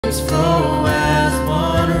streams flow as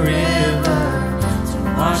one river to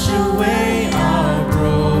wash away our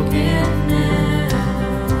brokenness.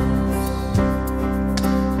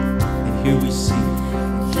 And here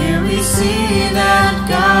we see that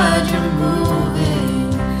God, you're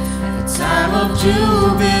moving. A time of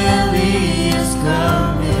jubilee is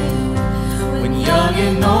coming, when young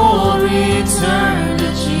and old return to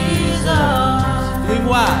Jesus. fling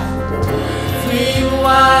wide. Fling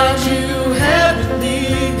wide, you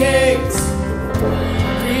heavenly gates.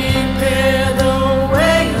 Prepare the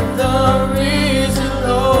way of the risen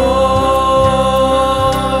Lord.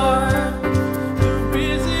 The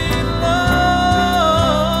risen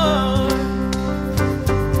Lord.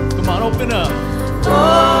 Come on, open up.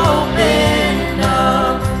 Open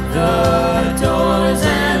up the doors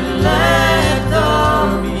and let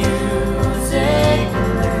the music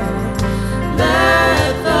play.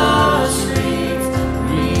 Let the streets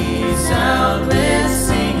resound with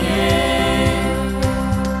singing.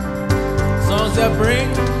 Songs that bring.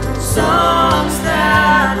 Songs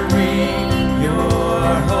that bring your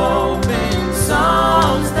hope and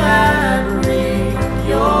songs that bring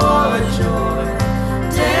your joy.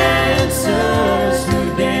 Dancers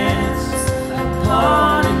who dance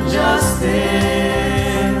upon injustice.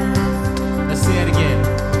 Let's see it again.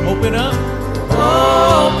 Open up.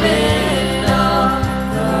 Open up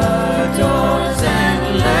the doors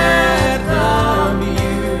and let the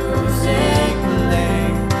music play.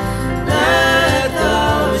 Let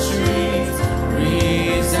the streets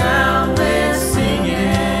resound with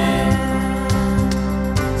singing.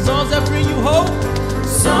 Songs that bring you hope.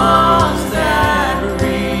 Songs that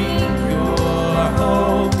bring your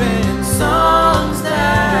hope and songs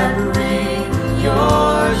that bring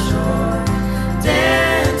your joy.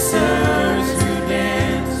 Dancers who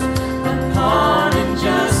dance upon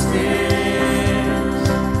injustice.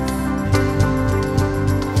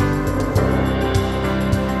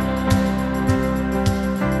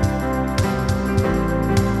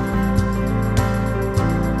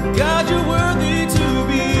 God, you're worthy to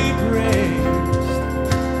be praised.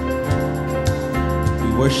 We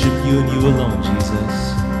worship you and you alone,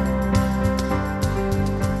 Jesus.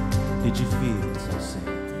 Did you feel so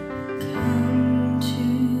safe? Come to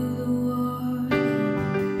the water,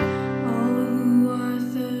 all who are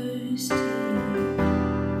thirsty.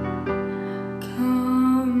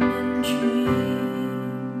 Come and drink.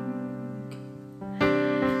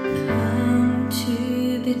 Come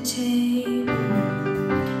to the table,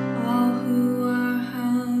 all who are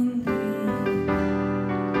hungry.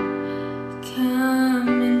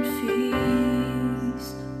 Come and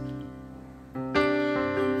feast.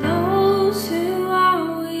 Those who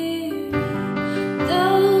are weary,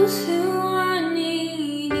 those who are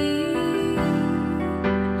needy,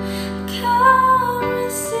 come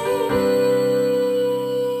receive.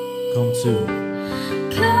 Come to.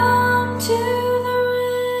 Come to the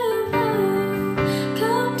river,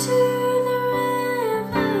 come to the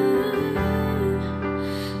river,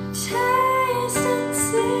 taste and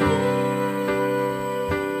see.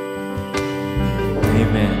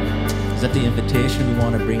 Amen. Is that the invitation we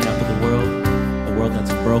want to bring out to the world? A world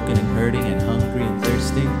that's broken and hurting and hungry and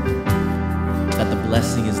thirsty? That the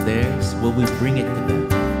blessing is theirs? Will we bring it to them?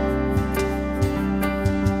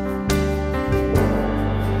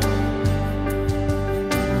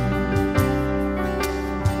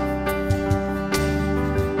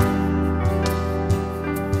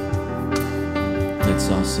 Let's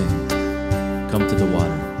all sing. Come to the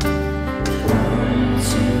water. Come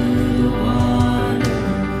to the water,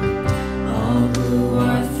 all who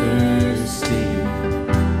are thirsty.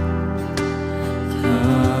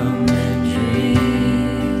 Come and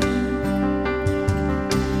drink.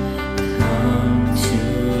 Come to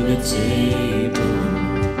the table,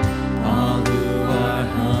 all who are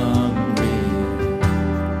hungry.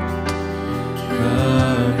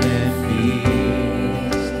 Come and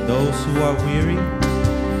feast. Those who are weary,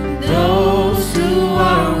 Those who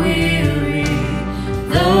are weary,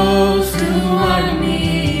 those who are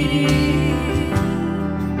needy,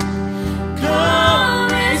 come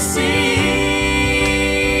receive.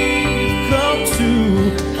 come to.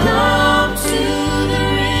 Come to the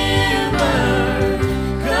river,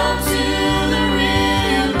 come to the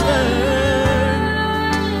river,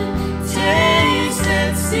 taste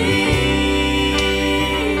and see.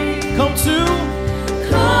 Come to.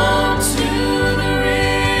 Come to the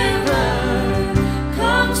river,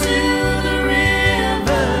 come to the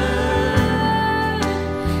river,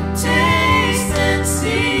 taste and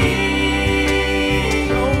see.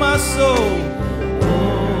 Oh, my soul.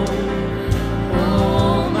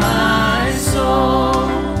 Oh, my soul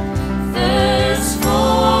thirsts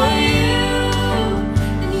for you,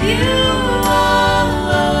 and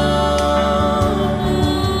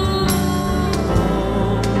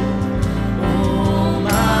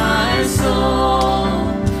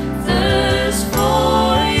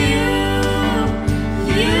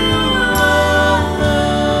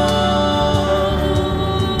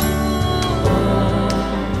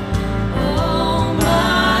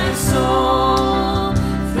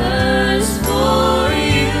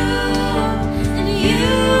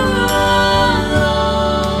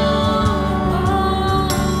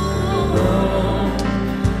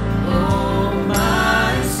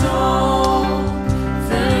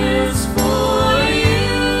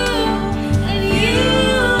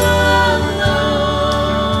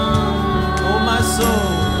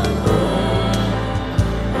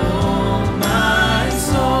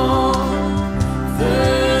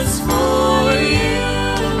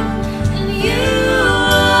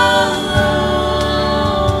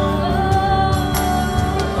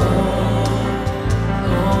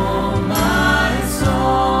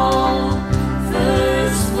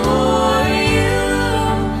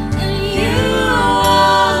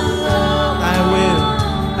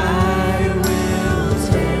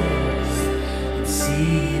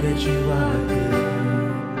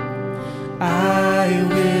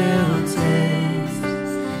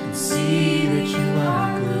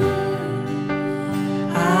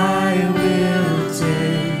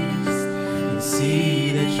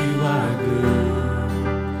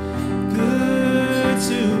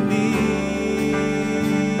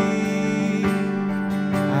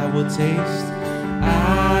taste.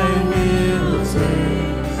 I will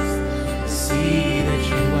taste. See that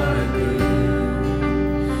you are good.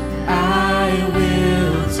 I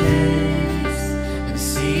will taste and see that you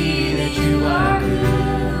are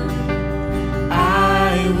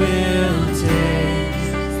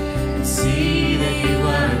good. I will taste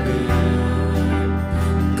and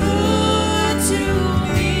see that you are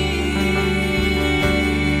good.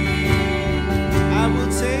 Good to me. I will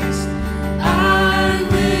taste. I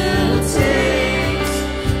will taste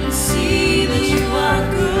and see that you are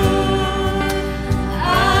good.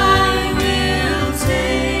 I will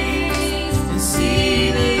taste and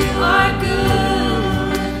see that you are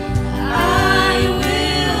good. I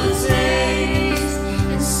will taste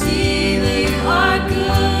and see that you are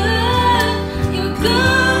good. You're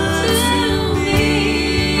good to me.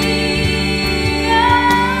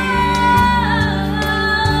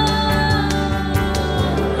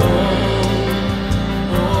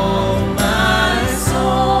 Oh, my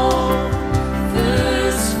soul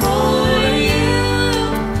thirsts for you,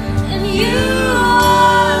 and you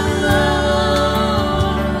alone.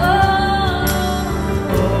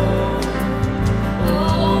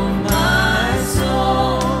 Oh, my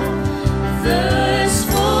soul thirsts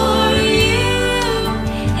for you,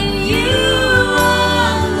 and you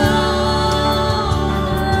alone.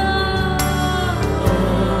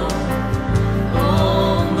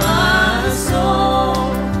 Oh, my soul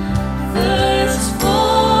thirsts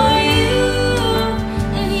for you,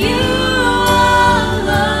 and you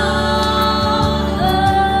alone.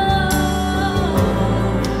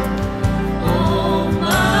 Oh,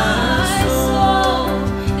 my soul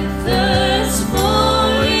thirsts for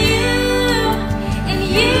you, and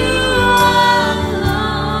you alone.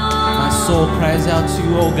 My soul cries out to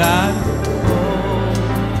you, O God.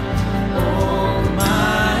 Oh,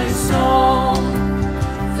 my soul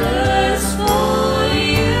thirsts for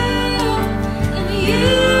you, and you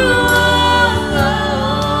alone.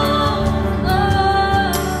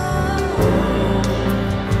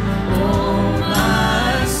 Oh,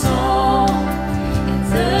 my soul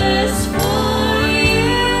thirsts for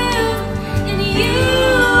you, and you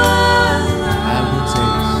alone. I will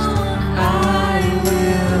taste. I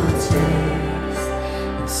will taste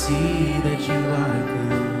and see that you are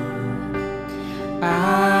good.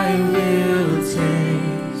 I will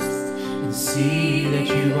taste and see that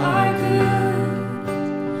you are good.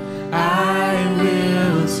 I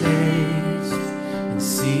will taste and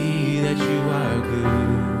see that you are good.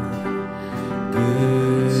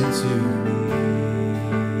 Good to me.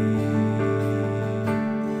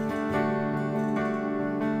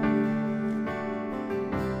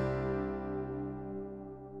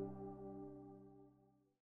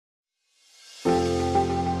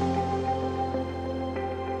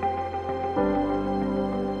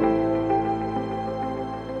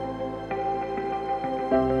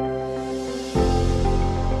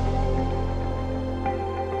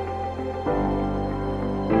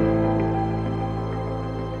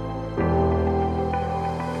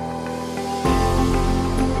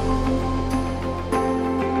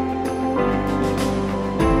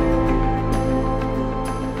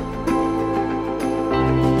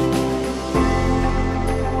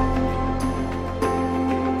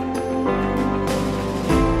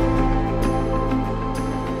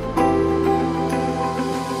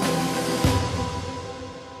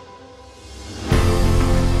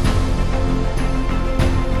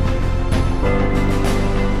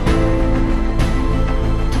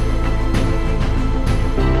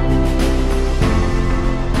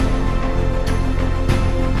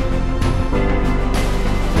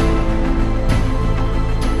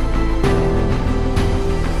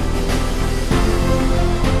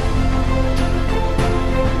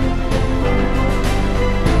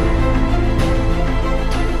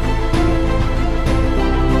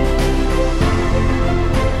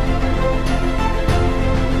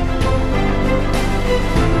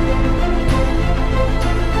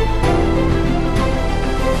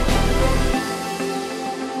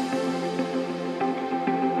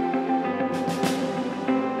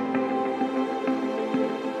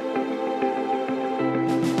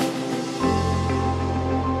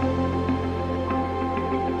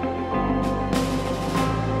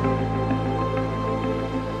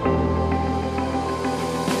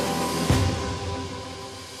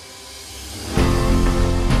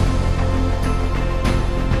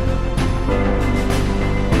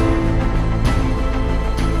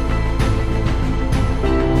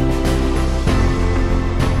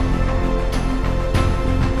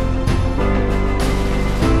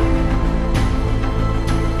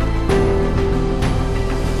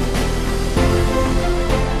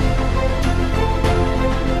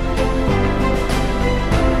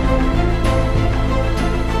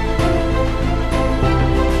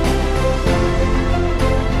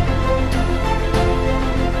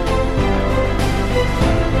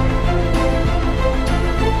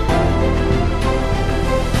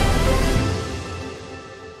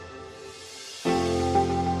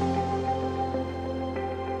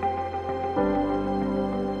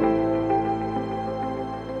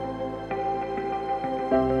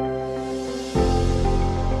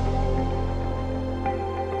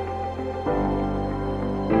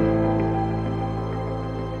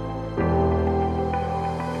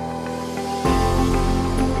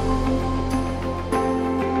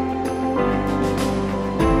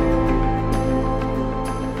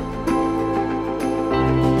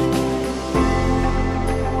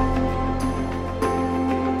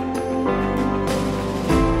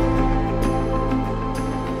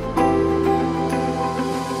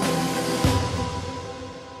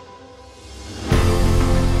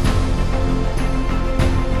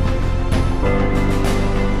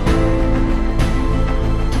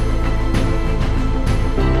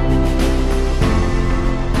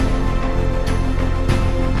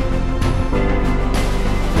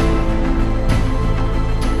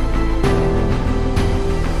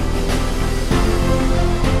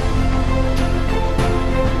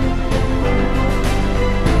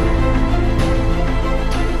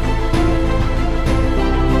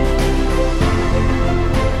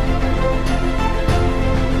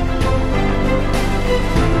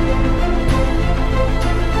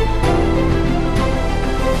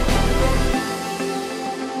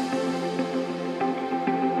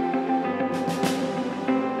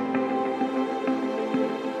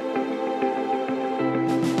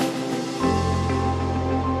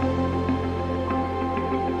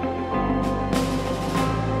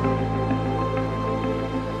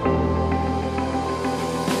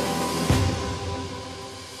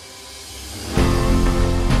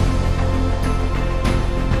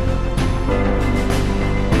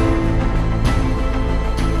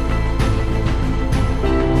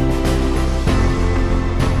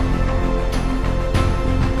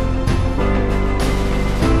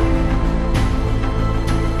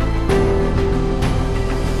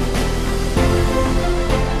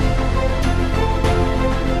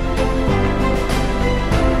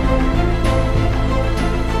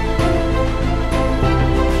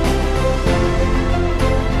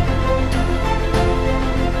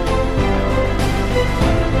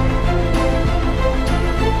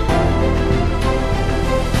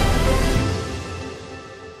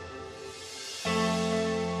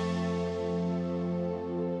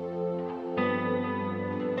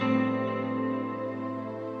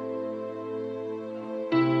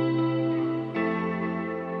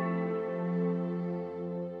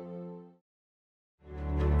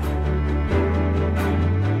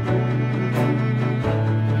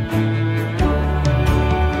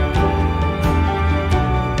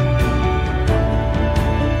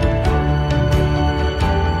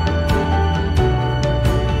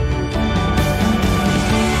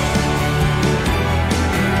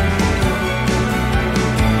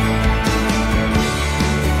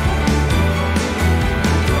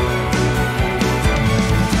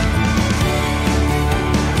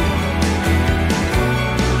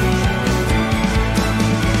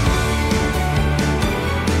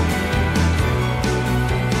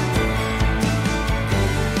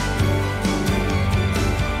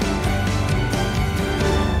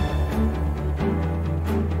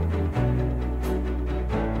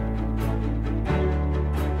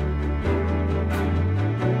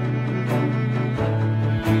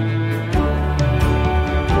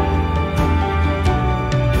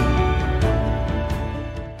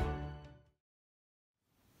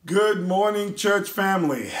 Good morning, church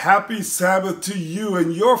family. Happy Sabbath to you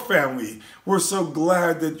and your family. We're so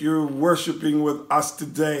glad that you're worshiping with us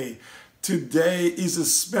today. Today is a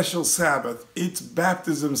special Sabbath. It's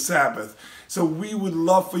Baptism Sabbath. So we would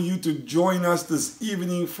love for you to join us this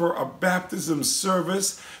evening for a baptism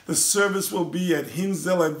service. The service will be at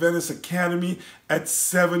Hinsdale Adventist Academy at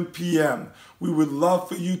 7 p.m. We would love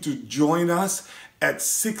for you to join us at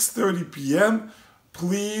 6:30 p.m.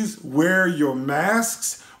 Please wear your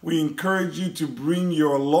masks. We encourage you to bring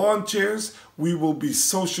your lawn chairs. We will be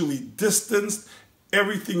socially distanced.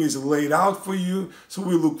 Everything is laid out for you. So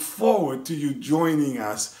we look forward to you joining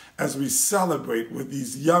us as we celebrate with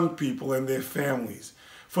these young people and their families.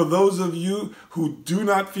 For those of you who do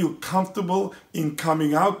not feel comfortable in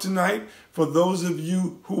coming out tonight, for those of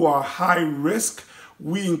you who are high risk,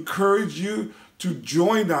 we encourage you to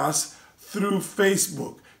join us through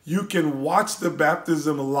Facebook. You can watch the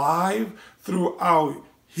baptism live through our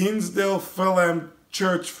Hinsdale Fil-Am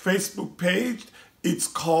Church Facebook page. It's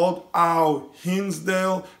called our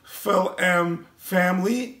Hinsdale Fil-Am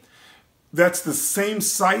Family. That's the same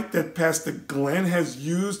site that Pastor Glenn has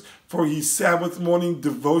used for his Sabbath morning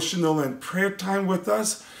devotional and prayer time with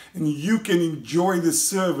us. And you can enjoy the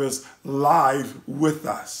service live with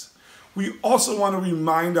us. We also want to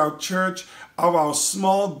remind our church of our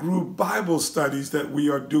small group Bible studies that we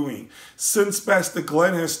are doing. Since Pastor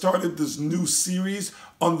Glenn has started this new series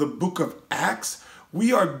on the book of Acts,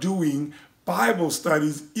 we are doing Bible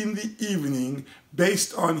studies in the evening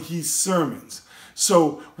based on his sermons.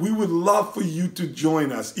 So we would love for you to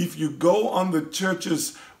join us. If you go on the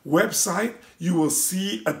church's website, you will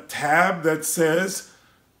see a tab that says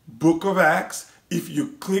Book of Acts. If you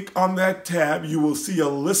click on that tab, you will see a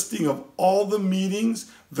listing of all the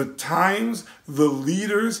meetings, the times, the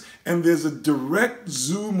leaders, and there's a direct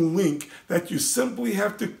Zoom link that you simply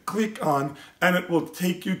have to click on and it will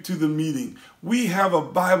take you to the meeting. We have a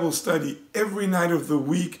Bible study every night of the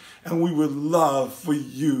week and we would love for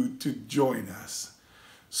you to join us.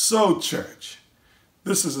 So, church,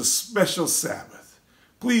 this is a special Sabbath.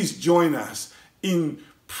 Please join us in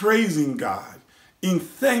praising God, in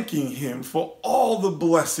thanking him for all the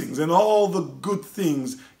blessings and all the good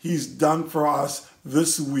things he's done for us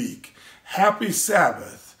this week. Happy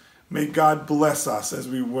Sabbath. May God bless us as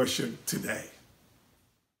we worship today.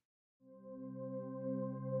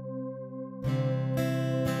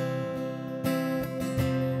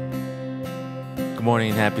 Good morning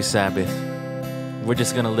and happy Sabbath. We're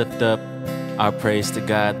just going to lift up our praise to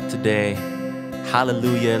God today.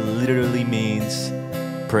 Hallelujah literally means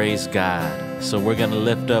praise God. So we're going to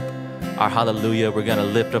lift up our hallelujah. We're going to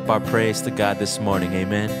lift up our praise to God this morning.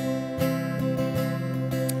 Amen.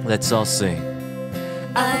 Let's all sing.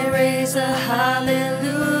 I raise a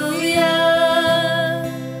hallelujah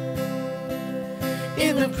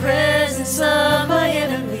in the presence of my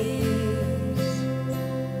enemies.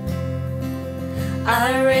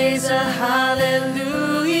 I raise a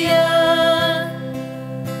hallelujah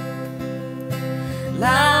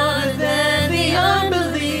louder than the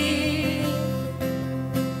unbelief.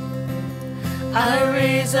 I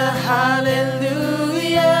raise a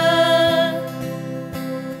hallelujah.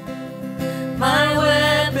 My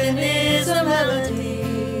weapon is a melody.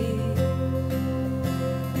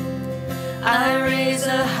 I raise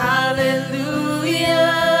a hallelujah.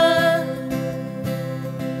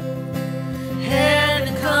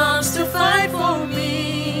 Heaven comes to fight for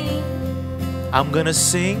me. I'm gonna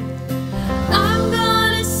sing. I'm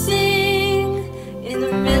gonna sing in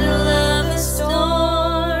the middle of the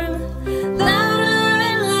storm. Louder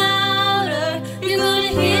and louder, you're gonna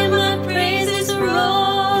hear my praises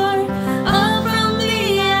roar. Up from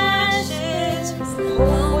the ashes,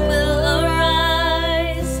 hope will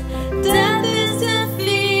arise. Death is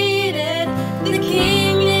defeated, the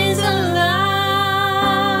King is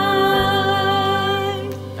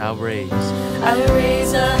alive. I'll raise. I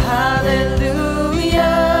raise a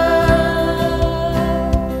hallelujah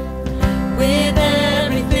with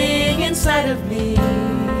everything inside of me.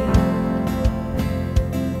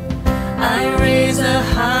 I raise a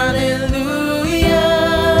hallelujah.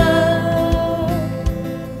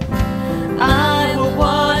 I will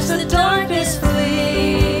watch the darkness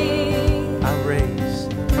flee. I raise.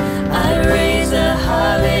 I raise a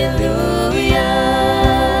hallelujah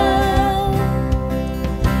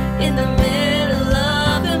in the middle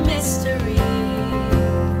of the mystery.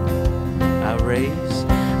 I raise.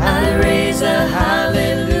 I raise a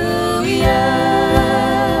hallelujah.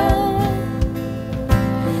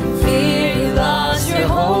 Fear you lost your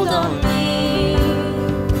hold on me.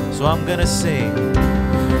 So I'm gonna sing.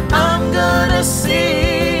 I'm gonna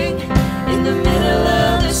sing in the middle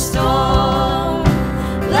of the storm.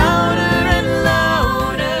 Louder and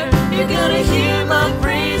louder, you're gonna hear my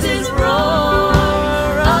praises roar.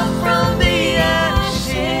 Up from the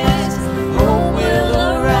ashes, hope will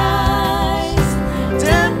arise.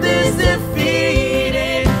 Death is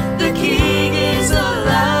defeated, the King is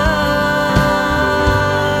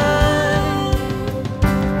alive.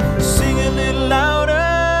 Sing a little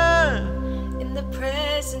louder. In the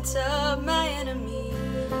presence of my enemy,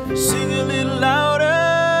 Sing a little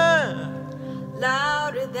louder.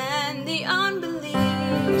 louder than the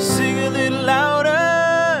unbelief. Sing a little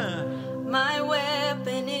louder. My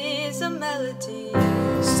weapon is a melody.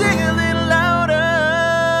 Sing a little louder.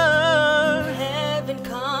 Heaven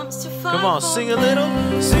comes to fight. Come on, for sing a me.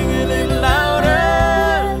 little. Sing a little louder.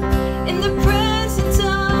 In the presence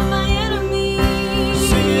of my enemy.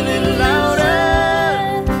 Sing a little louder.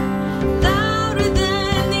 Louder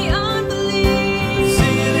than the unbelief.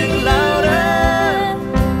 Sing a little louder.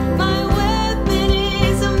 My weapon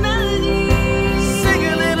is a melody. Sing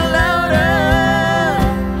a little louder.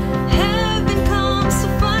 Heaven comes to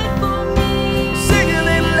fight for me. Sing a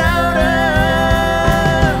little louder.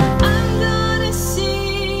 I'm gonna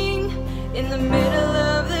sing in the middle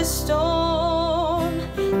of the storm.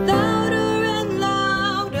 Louder and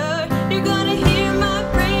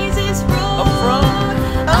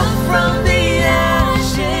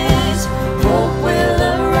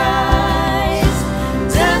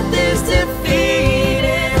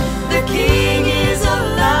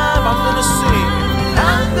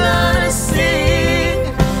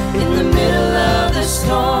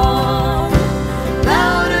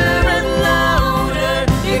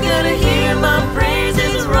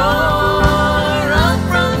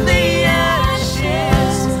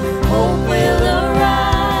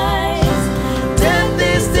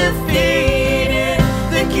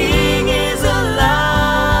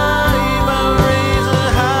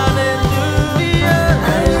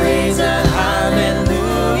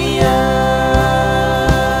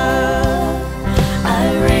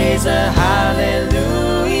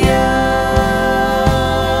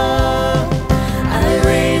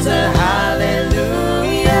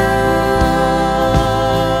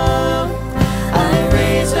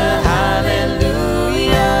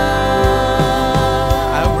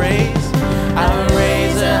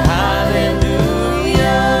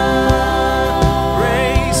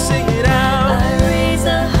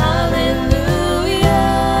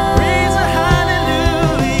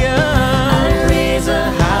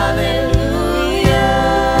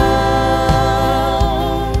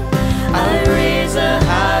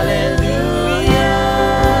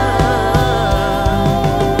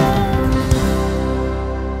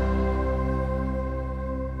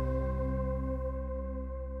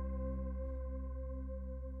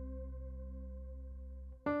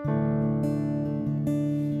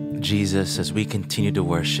Jesus, as we continue to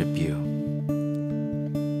worship you.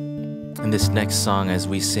 In this next song, as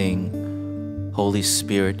we sing, Holy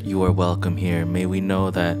Spirit, you are welcome here, may we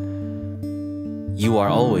know that you are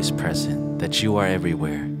always present, that you are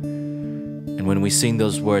everywhere. And when we sing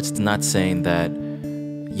those words, it's not saying that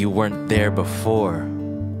you weren't there before,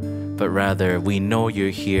 but rather we know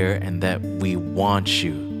you're here and that we want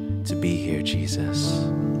you to be here, Jesus.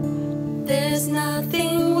 There's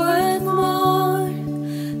nothing worth more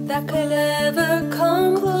that could ever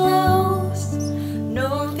come close.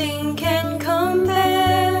 Nothing can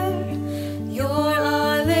compare. You're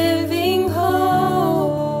our living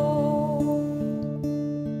hope.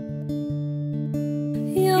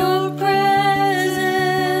 Your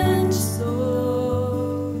presence,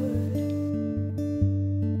 Lord.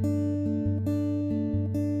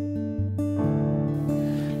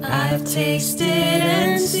 I've tasted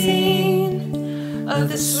and seen of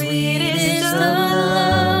the sweetest of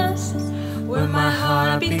loves, where my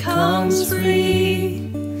heart becomes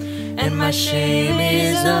free and my shame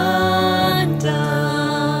is undone.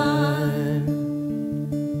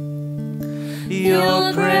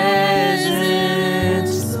 Your presence,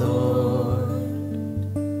 Lord.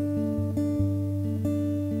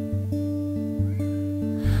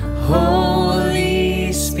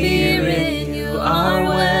 Holy Spirit, you are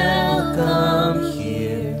welcome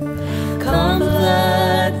here. Come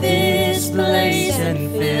flood this place and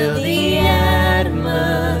fill the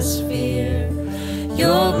atmosphere.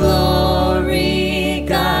 Your glory,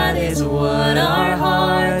 God, is what our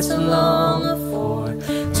hearts long for,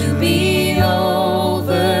 to be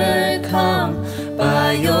overcome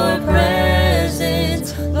by your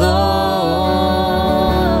presence, Lord.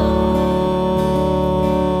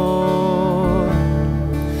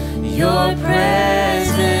 Your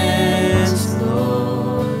presence,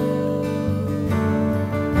 Lord.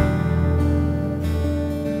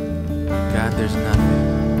 God,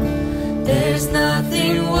 There's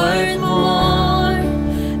nothing worth more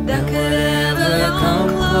that could ever come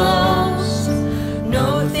close.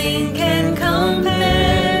 Nothing can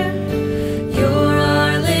compare. You're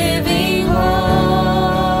our living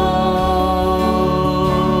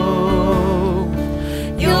hope.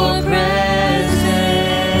 Your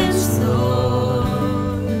presence, Lord.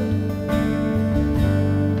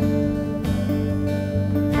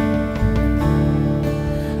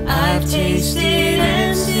 I've tasted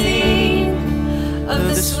and seen of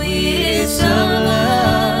the sweetest of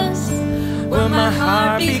loves, where my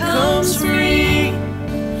heart becomes free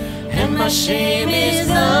and my shame is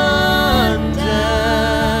undone.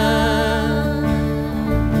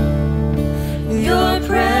 Your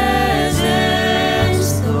presence,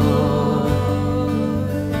 Lord.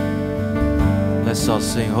 let's all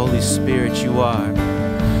sing, Holy Spirit, you are.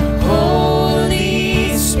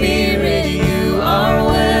 Holy Spirit, you are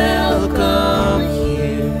welcome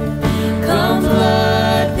here. Come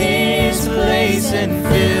flood this place and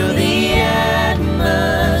fill the atmosphere.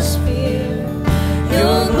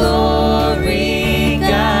 Your glory,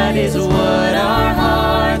 God, is what our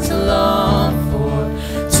hearts long for,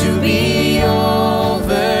 to be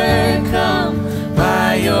overcome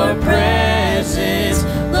by your presence,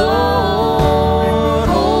 Lord.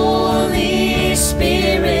 Holy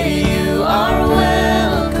Spirit, you are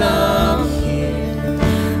welcome here.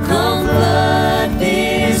 Come flood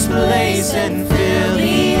this place and fill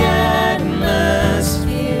the atmosphere.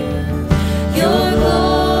 Your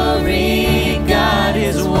glory, God,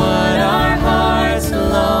 is what our hearts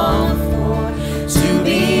long for, to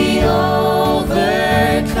be overcome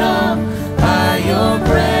by your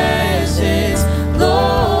presence,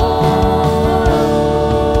 Lord.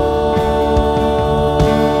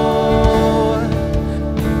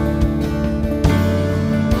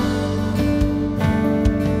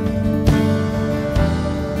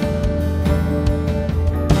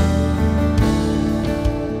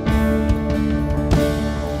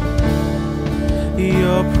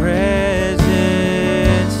 Your presence,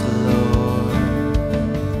 Lord.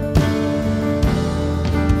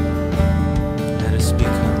 Let us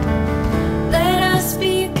become. Let us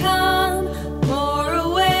become more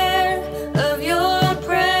aware of your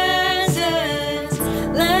presence.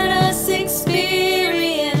 Let us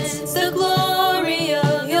experience the glory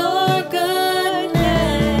of your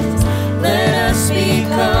goodness. Let us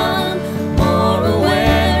become more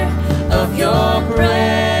aware of your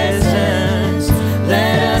presence.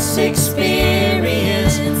 Let us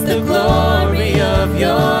experience the glory of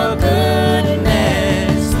your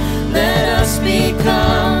goodness. Let us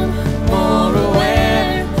become more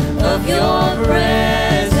aware of your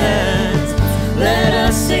presence. Let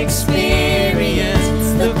us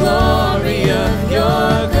experience the glory of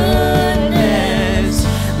your goodness.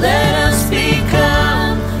 Let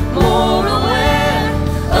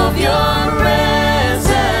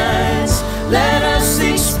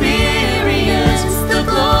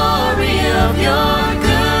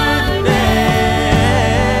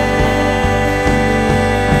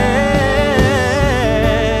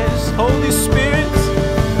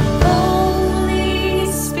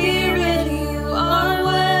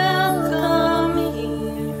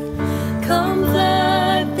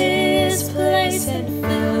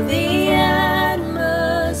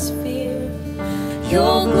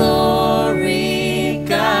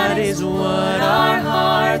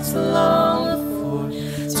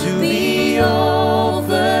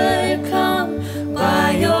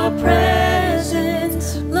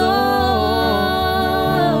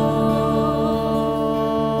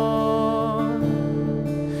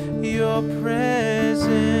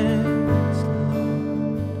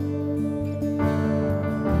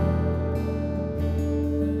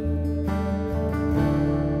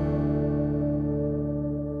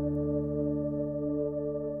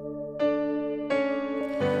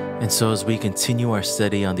So as we continue our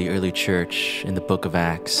study on the early church in the book of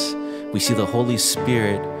Acts, we see the Holy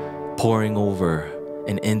Spirit pouring over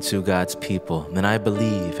and into God's people. And I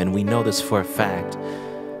believe, and we know this for a fact,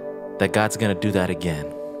 that God's going to do that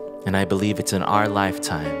again. And I believe it's in our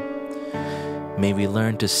lifetime. May we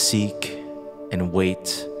learn to seek and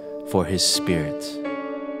wait for His Spirit.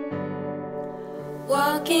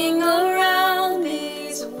 Walking around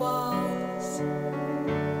these walls,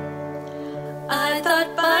 I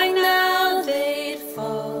thought by now they'd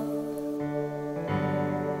fall,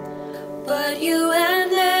 but you have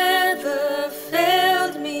never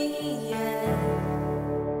failed me yet.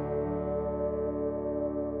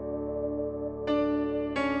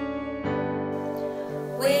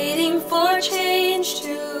 Waiting for change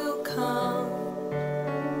to come,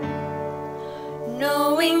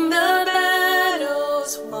 knowing the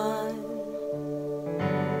battle's won,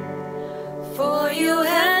 for you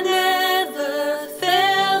have never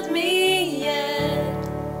failed me yet.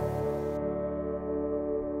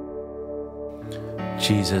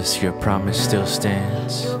 Jesus, your promise still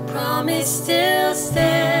stands. Your promise still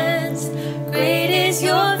stands. Great is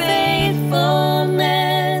your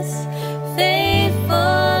faithfulness,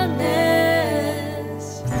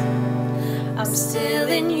 faithfulness. I'm still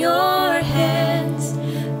in your hands.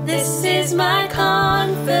 This is my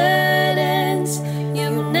confidence.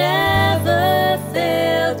 You never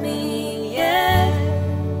failed me yet.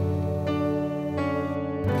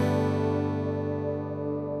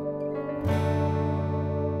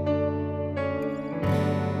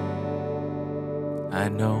 I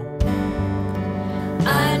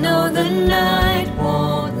know the night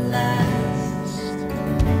won't last.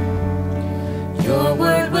 Your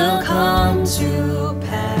word will come to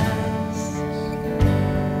pass.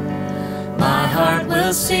 My heart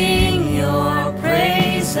will sing your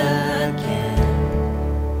praise again.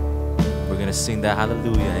 We're going to sing that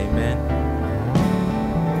hallelujah, amen.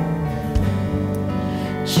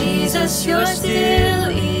 Jesus, you're still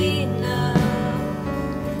enough.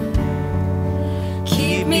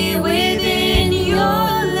 Keep me within your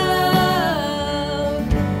love.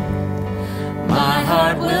 My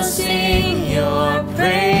heart will sing your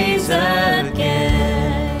praise again.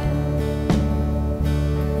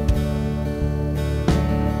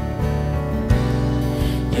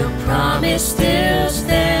 Your promise still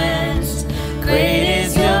stands. Great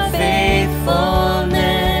is your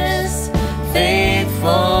faithfulness,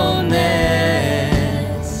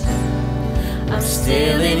 faithfulness. I'm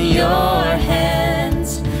still in your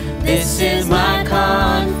hands. This is my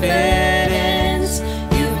confidence.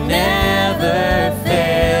 You've never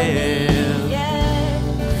failed yet.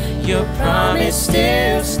 Your promise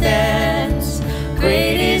still stands.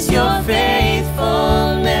 Great is your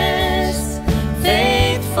faithfulness,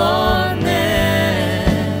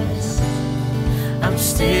 faithfulness. I'm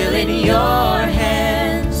still in your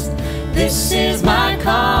hands. This is my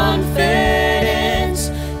confidence.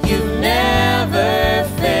 You've never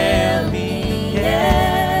failed me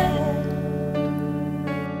yet.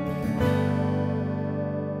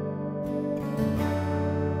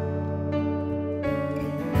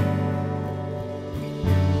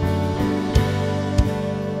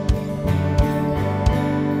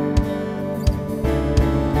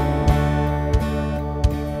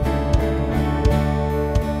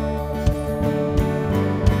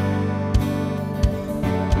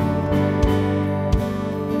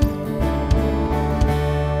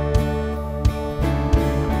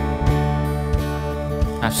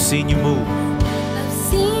 I've seen you move. I've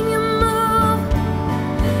seen you move.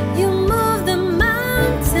 You move the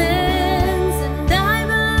mountains, and I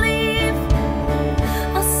believe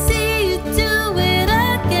I'll see you do it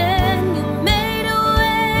again. You made a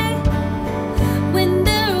way when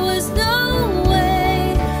there was no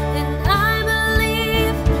way, and I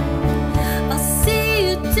believe I'll see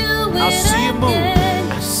you do it I'll see you move.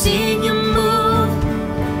 again. I've seen you move.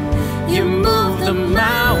 You move the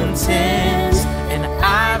mountains, and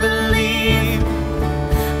I believe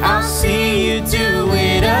I'll see you do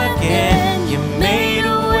it again. You made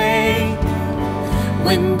a way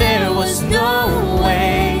when there was no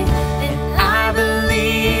way, and I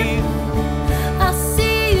believe I'll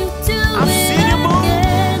see you do I've it seen you move.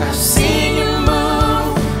 again. I've seen you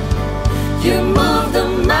move. You move the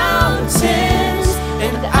mountains,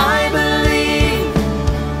 and I believe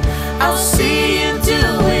I'll see you do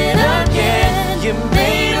it again. You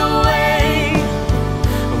made a way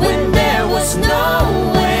when there was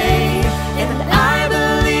no way, and I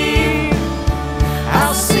believe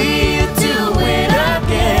I'll see you do it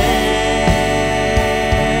again.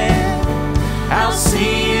 I'll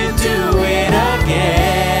see you do it again.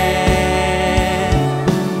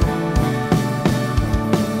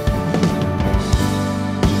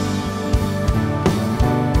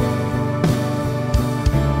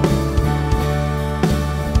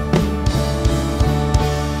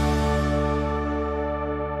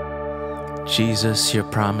 Jesus, your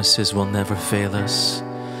promises will never fail us.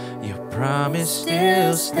 Your promise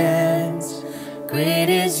still stands. Great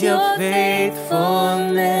is your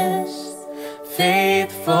faithfulness,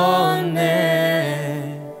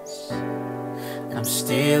 faithfulness. I'm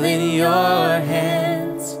still in your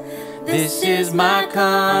hands. This is my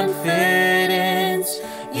confidence.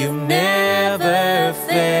 You never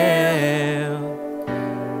fail.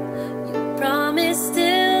 Your promise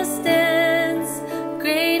still stands.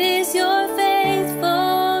 Great is your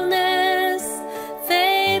faithfulness,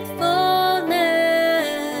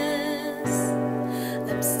 faithfulness.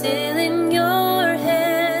 I'm still in your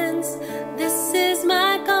hands. This is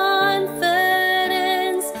my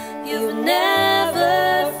confidence. You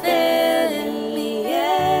never failed me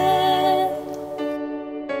yet.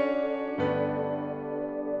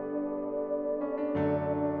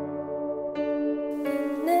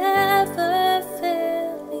 Never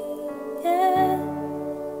failed me yet.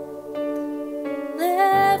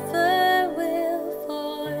 Never will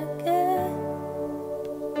forget.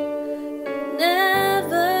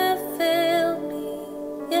 Never failed me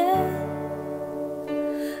yet.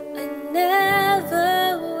 I never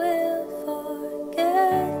will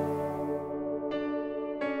forget.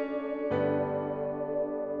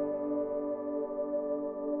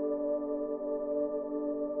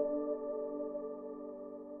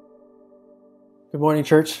 Good morning,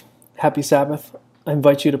 church. Happy Sabbath. I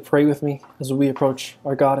invite you to pray with me as we approach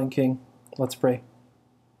our God and King. Let's pray.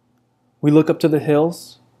 We look up to the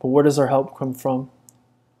hills, but where does our help come from?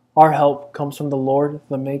 Our help comes from the Lord,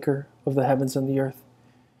 the maker of the heavens and the earth.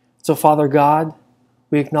 So, Father God,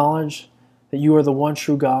 we acknowledge that you are the one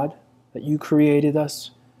true God, that you created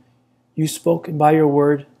us. You spoke, and by your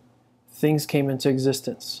word, things came into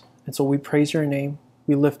existence. And so we praise your name.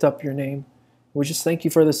 We lift up your name. We just thank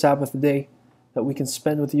you for the Sabbath day that we can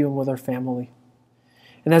spend with you and with our family.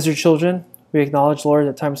 And as your children, we acknowledge, Lord,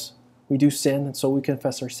 at times we do sin, and so we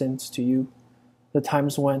confess our sins to you. The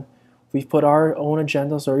times when we've put our own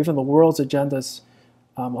agendas or even the world's agendas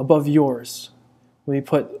above yours. We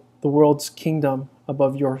put the world's kingdom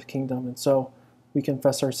above your kingdom, and so we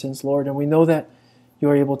confess our sins, Lord, and we know that you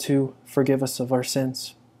are able to forgive us of our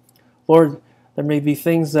sins. Lord, there may be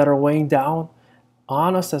things that are weighing down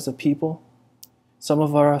on us as a people. Some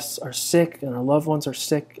of us are sick and our loved ones are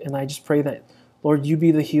sick, and I just pray that, Lord, you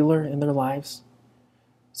be the healer in their lives.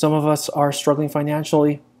 Some of us are struggling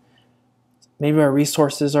financially. Maybe our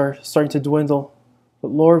resources are starting to dwindle. But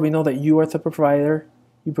Lord, we know that you are the provider.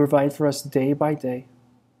 You provide for us day by day.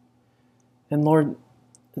 And Lord,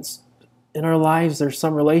 in our lives, there's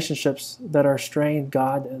some relationships that are strained,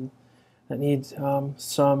 God, and that need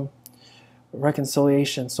some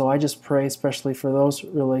reconciliation. So I just pray especially for those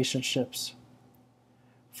relationships.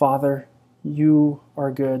 Father, you are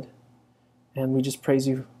good, and we just praise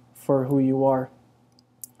you for who you are.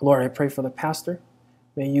 Lord, I pray for the pastor.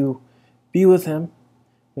 May you be with him.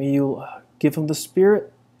 May you give him the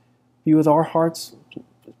Spirit. Be with our hearts.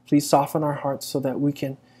 Please soften our hearts so that we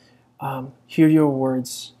can hear your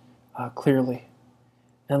words clearly.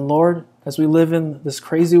 And Lord, as we live in this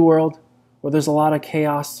crazy world where there's a lot of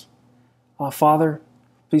chaos, Father,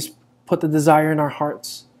 please put the desire in our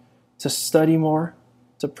hearts to study more,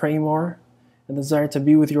 to pray more, and desire to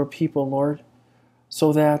be with your people, Lord,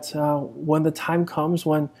 so that when the time comes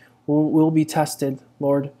when we'll be tested,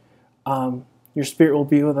 Lord, your Spirit will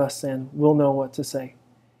be with us and we'll know what to say.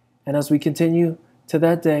 And as we continue to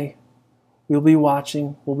that day, we'll be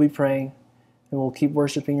watching, we'll be praying, and we'll keep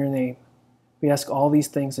worshiping your name. We ask all these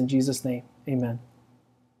things in Jesus' name. Amen.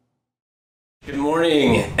 Good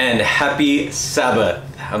morning and happy Sabbath.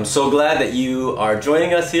 I'm so glad that you are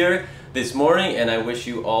joining us here this morning, and I wish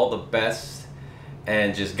you all the best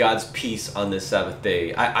and just God's peace on this Sabbath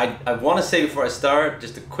day. I want to say before I start,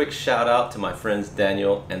 just a quick shout out to my friends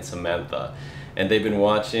Daniel and Samantha. And they've been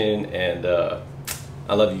watching, and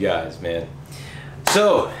I love you guys, man.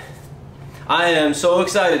 So, I am so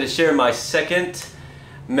excited to share my second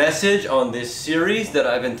message on this series that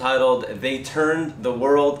I've entitled, They Turned the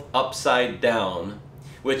World Upside Down,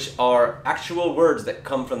 which are actual words that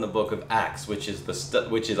come from the book of Acts, which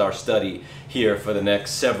is our study here for the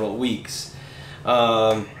next several weeks.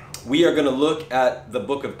 We are going to look at the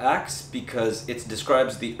book of Acts because it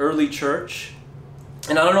describes the early church.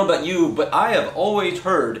 And I don't know about you, but I have always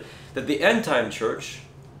heard that the end time church,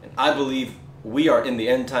 and I believe we are in the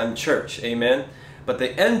end time church, amen? But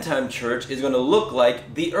the end time church is going to look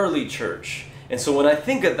like the early church. And so when I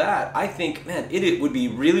think of that, I think, man, it would be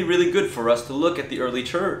really, really good for us to look at the early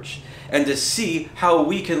church and to see how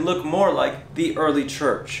we can look more like the early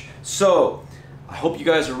church. So I hope you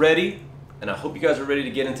guys are ready, and I hope you guys are ready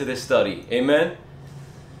to get into this study. Amen?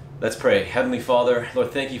 Let's pray. Heavenly Father,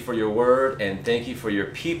 Lord, thank you for your word and thank you for your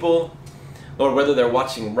people. Lord, whether they're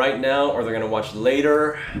watching right now or they're going to watch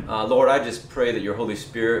later, Lord, I just pray that your Holy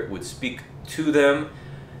Spirit would speak to them.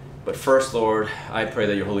 But first, Lord, I pray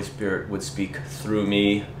that your Holy Spirit would speak through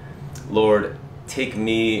me. Lord, take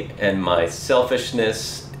me and my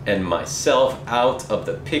selfishness and myself out of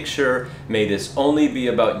the picture. May this only be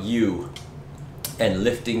about you and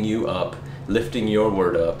lifting you up, lifting your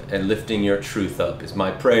word up, and lifting your truth up is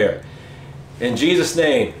my prayer. In Jesus'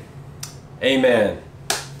 name, amen.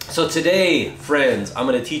 So today, friends, I'm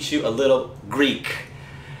going to teach you a little Greek.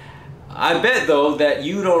 I bet, though, that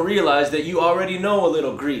you don't realize that you already know a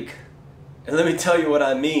little Greek. And let me tell you what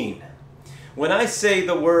I mean. When I say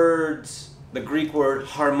the Greek word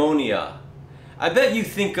harmonia, I bet you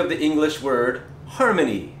think of the English word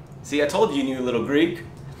harmony. See, I told you knew a little Greek.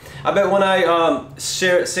 I bet when I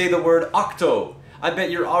say the word octo, I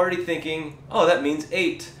bet you're already thinking, oh, that means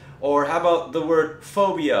 8. Or how about the word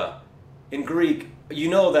phobia in Greek? You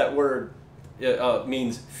know that word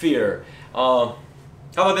means fear. How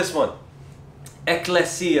about this one?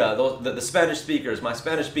 Ecclesia, the Spanish speakers, my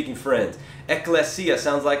Spanish speaking friends. Ecclesia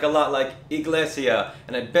sounds like a lot like iglesia,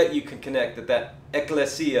 and I bet you can connect that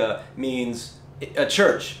ecclesia means a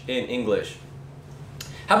church in English.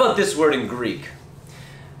 How about this word in Greek?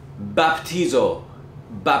 Baptizo.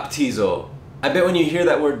 Baptizo. I bet when you hear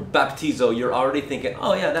that word baptizo, you're already thinking,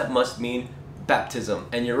 oh yeah, that must mean baptism.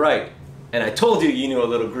 And you're right. And I told you you knew a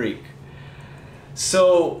little Greek.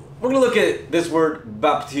 So we're going to look at this word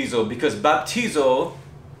baptizo because baptizo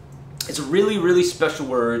is a really, really special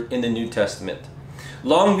word in the New Testament.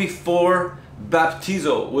 Long before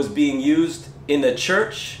baptizo was being used in the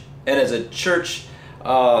church and as a church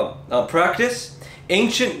practice,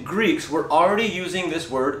 ancient Greeks were already using this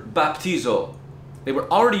word baptizo. They were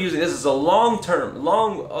already using this as a long term,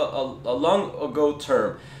 long ago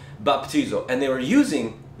term, baptizo, and they were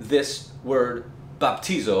using this word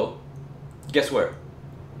baptizo. Guess where?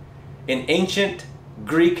 In ancient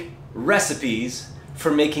Greek recipes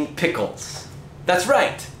for making pickles. That's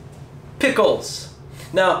right, pickles.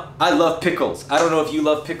 Now, I love pickles. I don't know if you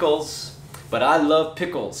love pickles, but I love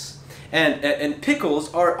pickles. And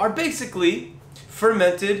pickles are basically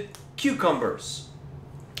fermented cucumbers.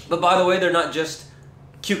 But by the way, they're not just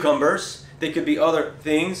cucumbers. They could be other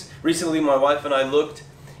things. Recently, my wife and I looked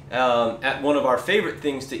at one of our favorite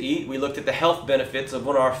things to eat. We looked at the health benefits of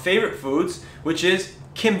one of our favorite foods, which is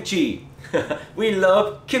kimchi. We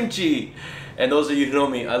love kimchi. And those of you who know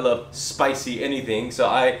me, I love spicy anything.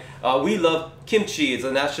 So we love kimchi. It's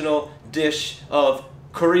a national dish of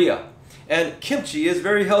Korea. And kimchi is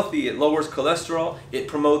very healthy. It lowers cholesterol, it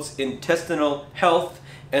promotes intestinal health,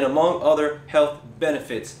 and among other health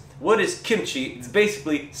benefits. What is kimchi? It's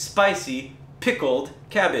basically spicy pickled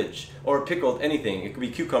cabbage, or pickled anything. It could be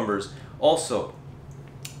cucumbers also.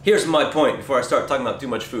 Here's my point before I start talking about too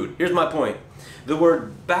much food. Here's my point. The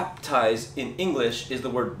word baptize in English is the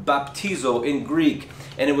word baptizo in Greek,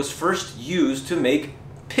 and it was first used to make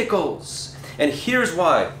pickles. And here's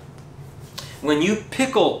why. When you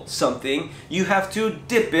pickle something, you have to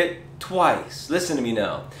dip it twice. Listen to me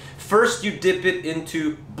now. First, you dip it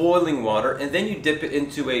into boiling water, and then you dip it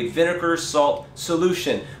into a vinegar salt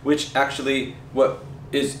solution, which actually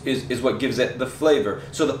is what gives it the flavor.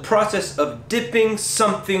 So the process of dipping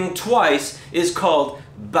something twice is called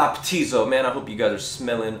baptizo. Man, I hope you guys are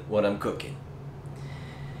smelling what I'm cooking.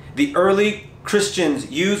 The early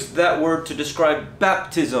Christians used that word to describe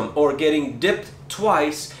baptism or getting dipped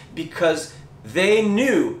twice because they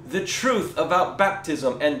knew the truth about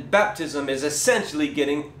baptism, and baptism is essentially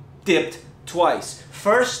getting dipped twice.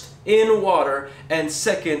 First in water, and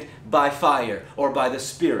second by fire or by the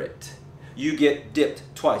Spirit. You get dipped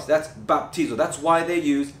twice. That's baptizo. That's why they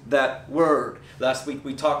use that word. Last week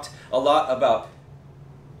we talked a lot about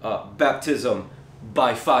baptism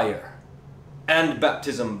by fire and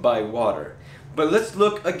baptism by water. But let's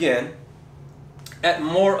look again at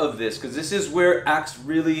more of this, because this is where Acts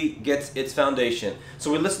really gets its foundation.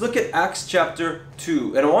 So let's look at Acts chapter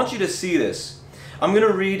 2, and I want you to see this. I'm going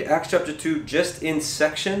to read Acts chapter 2 just in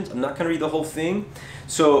sections. I'm not going to read the whole thing,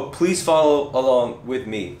 so please follow along with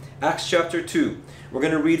me. Acts chapter 2. We're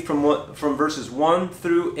going to read from verses 1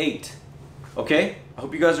 through 8. Okay? I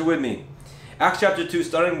hope you guys are with me. Acts chapter 2,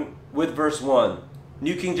 starting with verse 1.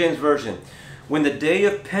 New King James Version. When the day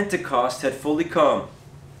of Pentecost had fully come,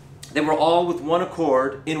 they were all with one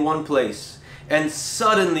accord in one place. And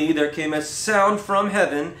suddenly there came a sound from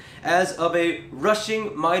heaven as of a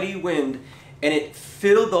rushing mighty wind, and it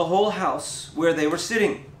filled the whole house where they were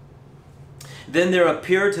sitting. Then there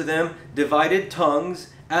appeared to them divided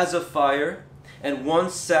tongues as of fire, and one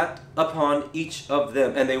sat upon each of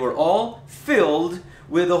them. And they were all filled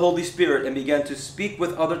with the Holy Spirit and began to speak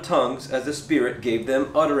with other tongues as the Spirit gave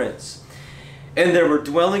them utterance. And there were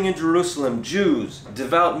dwelling in Jerusalem Jews,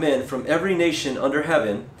 devout men from every nation under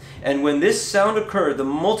heaven. And when this sound occurred, the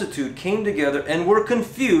multitude came together and were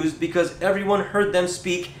confused because everyone heard them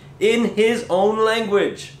speak in his own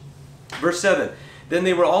language. Verse 7. Then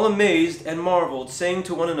they were all amazed and marveled, saying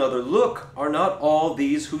to one another, Look, are not all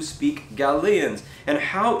these who speak Galileans? And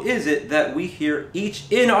how is it that we hear each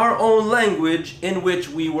in our own language in which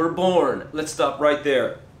we were born? Let's stop right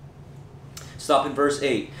there. Stop in verse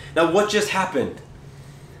 8. Now what just happened?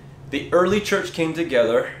 The early church came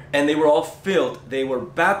together and they were all filled. They were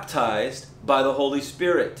baptized by the Holy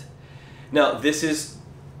Spirit. Now this is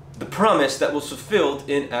the promise that was fulfilled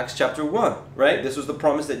in Acts chapter 1, right? This was the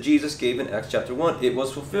promise that Jesus gave in Acts chapter 1. It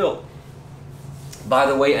was fulfilled. By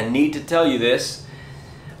the way, I need to tell you this.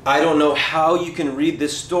 I don't know how you can read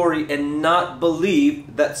this story and not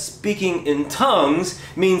believe that speaking in tongues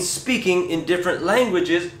means speaking in different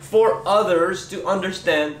languages for others to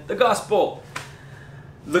understand the gospel.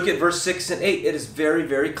 Look at verse 6 and 8. It is very,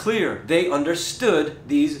 very clear. They understood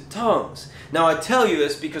these tongues. Now I tell you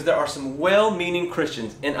this because there are some well-meaning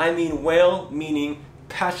Christians, and I mean well-meaning,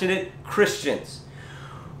 passionate Christians,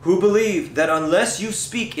 who believe that unless you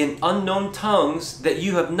speak in unknown tongues, that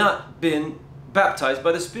you have not been baptized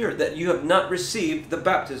by the Spirit, that you have not received the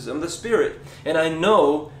baptism of the Spirit. And I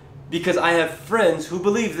know because I have friends who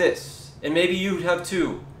believe this, and maybe you have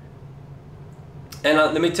too. And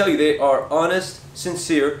let me tell you, they are honest,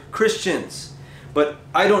 sincere Christians. But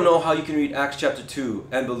I don't know how you can read Acts chapter 2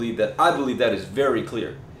 and believe that. I believe that is very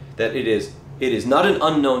clear, that it is not an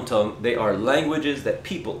unknown tongue. They are languages that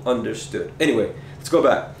people understood. Anyway, let's go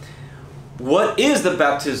back. What is the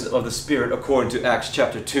baptism of the Spirit according to Acts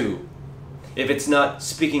chapter 2? If it's not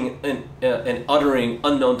speaking and uttering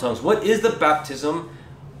unknown tongues, what is the baptism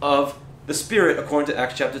of the Spirit according to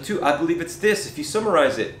Acts chapter 2? I believe it's this. If you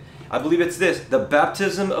summarize it, I believe it's this. The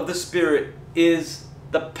baptism of the Spirit is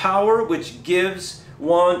the power which gives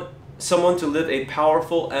someone to live a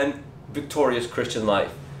powerful and victorious Christian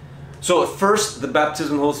life. So first, the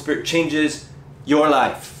baptism of the Holy Spirit changes your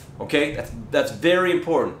life. Okay? That's very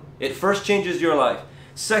important. It first changes your life.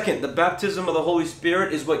 Second, the baptism of the Holy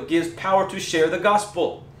Spirit is what gives power to share the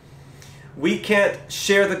gospel. We can't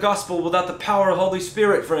share the gospel without the power of the Holy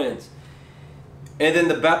Spirit, friends. And then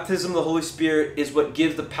the baptism of the Holy Spirit is what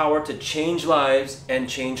gives the power to change lives and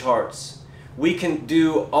change hearts. We can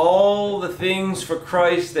do all the things for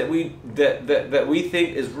Christ that we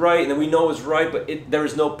think is right and that we know is right, but there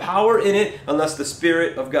is no power in it unless the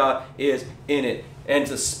Spirit of God is in it. And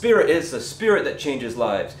it's the Spirit that changes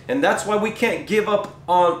lives. And that's why we can't give up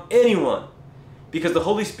on anyone, because the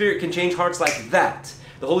Holy Spirit can change hearts like that.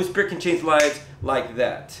 The Holy Spirit can change lives like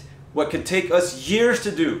that. What could take us years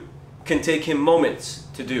to do can take Him moments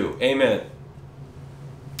to do. Amen.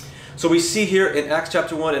 So we see here in Acts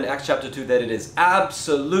chapter 1 and Acts chapter 2 that it is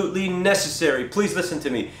absolutely necessary. Please listen to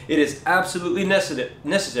me. It is absolutely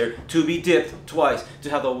necessary to be dipped twice, to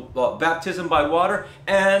have the baptism by water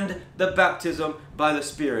and the baptism by the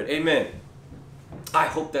Spirit. Amen. I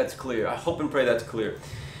hope that's clear. I hope and pray that's clear.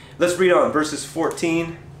 Let's read on. Verses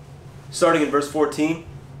 14, starting in verse 14.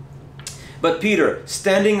 But Peter,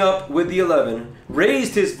 standing up with the 11,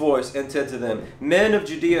 raised his voice and said to them, Men of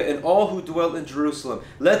Judea and all who dwell in Jerusalem,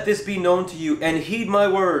 let this be known to you, and heed my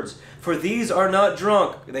words, for these are not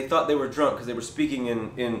drunk. They thought they were drunk because they were speaking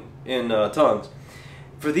in tongues.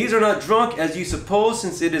 For these are not drunk as you suppose,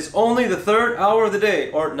 since it is only the 3rd hour of the day,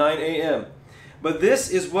 or 9 a.m. But this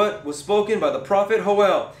is what was spoken by the prophet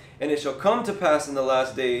Joel. And it shall come to pass in the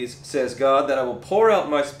last days, says God, that I will pour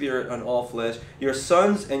out my Spirit on all flesh. Your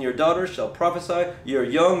sons and your daughters shall prophesy. Your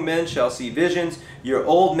young men shall see visions. Your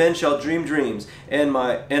old men shall dream dreams. And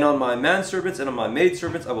on my manservants and on my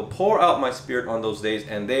maidservants I will pour out my Spirit on those days,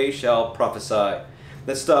 and they shall prophesy.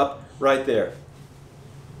 Let's stop right there.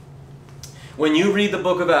 When you read the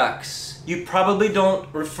book of Acts, you probably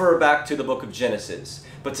don't refer back to the book of Genesis.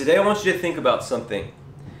 But today I want you to think about something.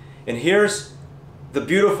 And here's the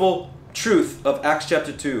beautiful truth of Acts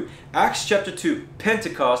chapter 2. Acts chapter 2,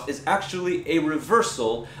 Pentecost, is actually a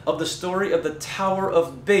reversal of the story of the Tower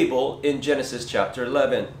of Babel in Genesis chapter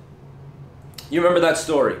 11. You remember that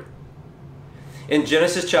story? In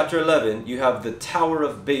Genesis chapter 11, you have the Tower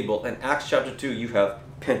of Babel. In Acts chapter 2, you have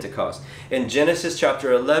Pentecost. In Genesis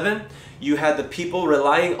chapter 11, you had the people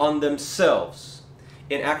relying on themselves.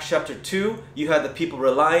 In Acts chapter 2, you had the people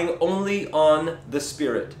relying only on the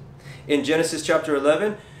Spirit. In Genesis chapter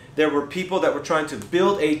 11, there were people that were trying to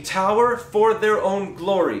build a tower for their own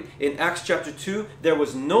glory. In Acts chapter 2, there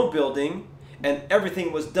was no building, and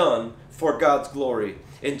everything was done for God's glory.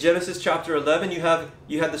 In Genesis chapter 11, you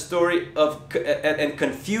had the story of and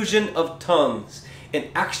confusion of tongues. In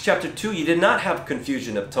Acts chapter 2, you did not have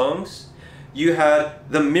confusion of tongues. You had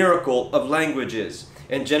the miracle of languages.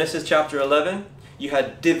 In Genesis chapter 11, you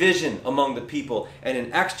had division among the people. And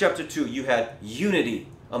in Acts chapter 2, you had unity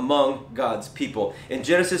among God's people. In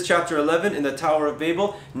Genesis chapter 11, in the Tower of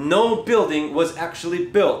Babel, no building was actually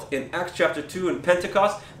built. In Acts chapter 2, in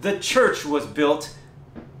Pentecost, the church was built,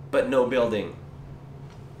 but no building.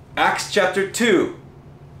 Acts chapter 2,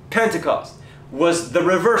 Pentecost, was the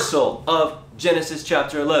reversal of Genesis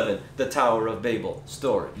chapter 11, the Tower of Babel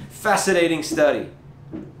story. Fascinating study.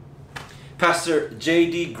 Pastor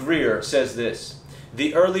J.D. Greer says this: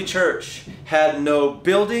 the early church had no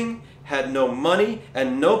building, had no money,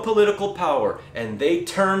 and no political power, and they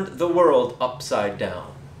turned the world upside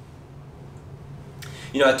down.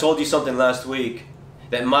 You know, I told you something last week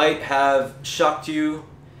that might have shocked you,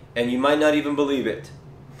 and you might not even believe it.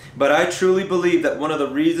 But I truly believe that one of the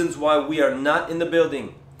reasons why we are not in the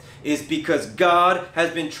building is because God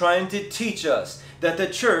has been trying to teach us that the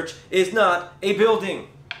church is not a building.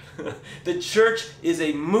 The church is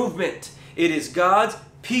a movement. It is God's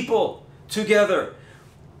people together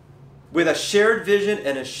with a shared vision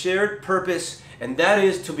and a shared purpose, and that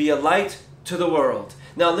is to be a light to the world.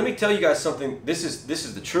 Now, let me tell you guys something. This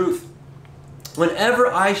is the truth.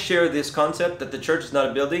 Whenever I share this concept that the church is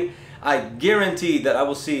not a building, I guarantee that I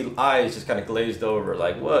will see eyes just kind of glazed over,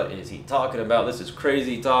 like, what is he talking about? This is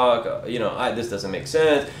crazy talk. You know, this doesn't make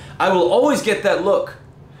sense. I will always get that look.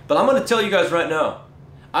 But I'm going to tell you guys right now,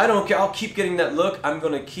 I don't care. I'll keep getting that look. I'm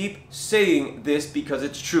going to keep saying this because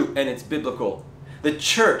it's true and it's biblical. The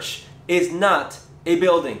church is not a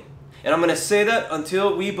building. And I'm going to say that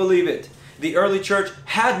until we believe it. The early church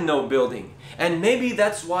had no building. And maybe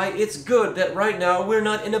that's why it's good that right now we're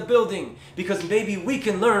not in a building. Because maybe we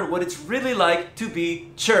can learn what it's really like to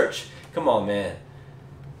be church. Come on, man.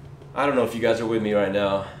 I don't know if you guys are with me right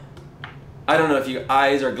now. I don't know if your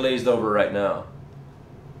eyes are glazed over right now.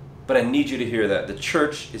 But I need you to hear that. The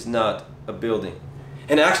church is not a building.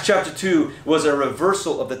 And Acts chapter 2 was a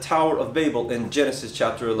reversal of the Tower of Babel in Genesis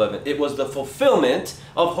chapter 11. It was the fulfillment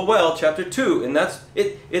of Joel chapter 2. And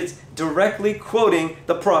it's directly quoting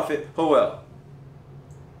the prophet Joel.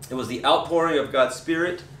 It was the outpouring of God's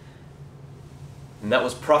Spirit. And that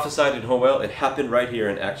was prophesied in Joel. It happened right here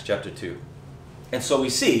in Acts chapter 2. And so we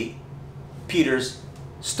see Peter's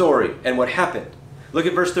story and what happened. Look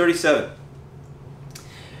at verse 37.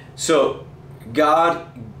 So God,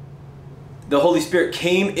 the Holy Spirit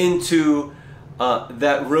came into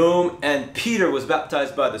that room, and Peter was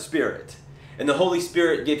baptized by the Spirit. And the Holy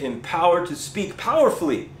Spirit gave him power to speak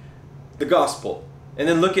powerfully the gospel. And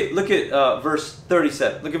then look at verse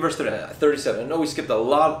 37. Look at verse 37. I know we skipped a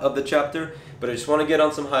lot of the chapter, but I just want to get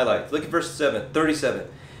on some highlights. Look at verse 37.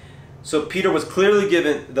 So Peter was clearly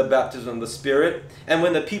given the baptism of the Spirit. And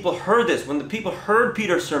when the people heard this, when the people heard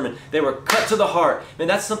Peter's sermon, they were cut to the heart. And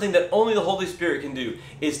that's something that only the Holy Spirit can do,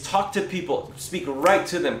 is talk to people, speak right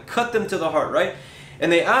to them, cut them to the heart, right?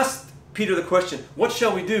 And they asked Peter the question, what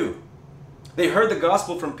shall we do? They heard the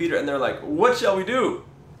gospel from Peter, and they're like, what shall we do?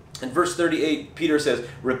 In verse 38, Peter says,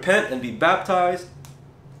 repent and be baptized,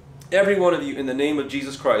 every one of you, in the name of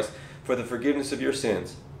Jesus Christ, for the forgiveness of your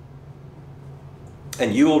sins.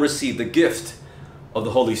 And you will receive the gift of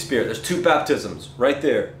the Holy Spirit. There's two baptisms right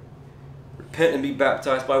there. Repent and be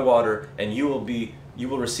baptized by water, and you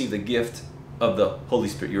will receive the gift of the Holy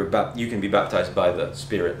Spirit. You can be baptized by the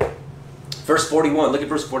Spirit. Verse 41, look at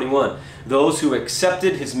verse 41. Those who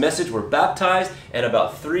accepted his message were baptized, and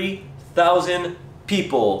about 3,000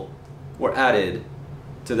 people were added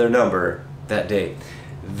to their number that day.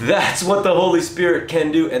 That's what the Holy Spirit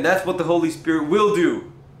can do, and that's what the Holy Spirit will do.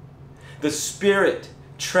 The Spirit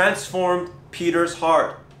transformed Peter's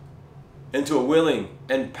heart into a willing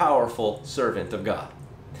and powerful servant of God.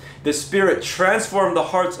 The Spirit transformed the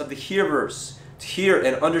hearts of the hearers to hear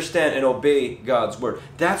and understand and obey God's word.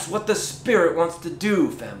 That's what the Spirit wants to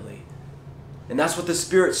do, family. And that's what the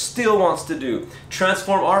Spirit still wants to do.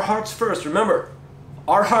 Transform our hearts first. Remember,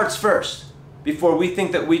 our hearts first, before we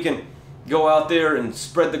think that we can go out there and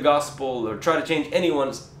spread the gospel or try to change anyone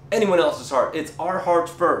else's heart. It's our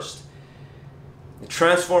hearts first.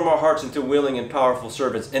 Transform our hearts into willing and powerful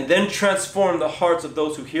servants, and then transform the hearts of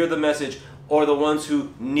those who hear the message or the ones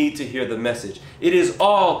who need to hear the message. It is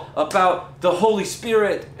all about the Holy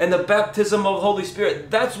Spirit and the baptism of the Holy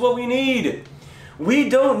Spirit. That's what we need. We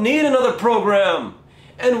don't need another program,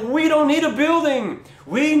 and we don't need a building.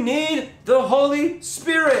 We need the Holy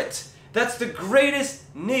Spirit. That's the greatest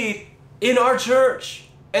need in our church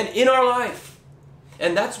and in our life.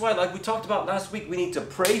 And that's why, like we talked about last week, we need to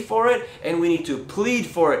pray for it and we need to plead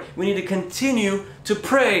for it. We need to continue to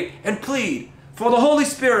pray and plead for the Holy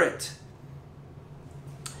Spirit.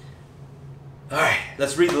 All right,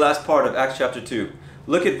 let's read the last part of Acts chapter 2.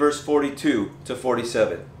 Look at verse 42 to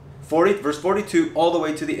 47. Verse 42 all the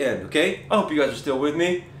way to the end, okay? I hope you guys are still with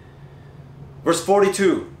me. Verse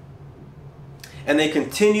 42. And they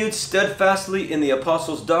continued steadfastly in the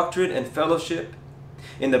apostles' doctrine and fellowship,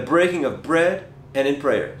 in the breaking of bread and in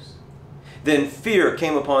prayers. Then fear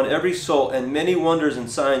came upon every soul, and many wonders and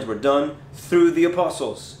signs were done through the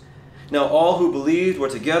apostles. Now all who believed were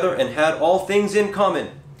together and had all things in common,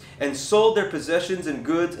 and sold their possessions and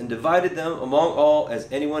goods and divided them among all as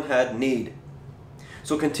anyone had need.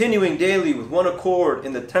 So continuing daily with one accord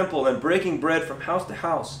in the temple and breaking bread from house to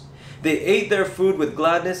house, they ate their food with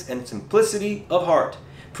gladness and simplicity of heart,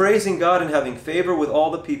 praising God and having favor with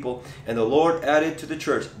all the people, and the Lord added to the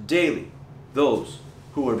church daily those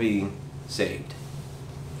who were being saved.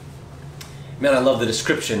 Man, I love the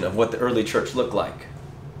description of what the early church looked like.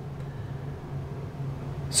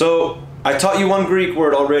 So, I taught you one Greek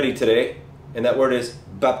word already today, and that word is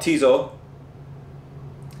baptizo.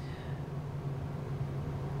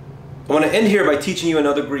 I want to end here by teaching you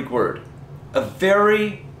another Greek word. A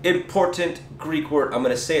very important Greek word. I'm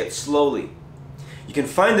going to say it slowly. You can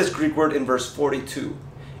find this Greek word in verse 42.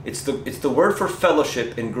 It's the word for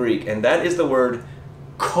fellowship in Greek, and that is the word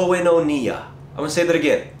koinonia. I'm going to say that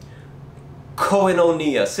again.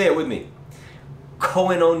 Koinonia. Say it with me.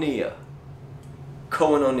 Koinonia.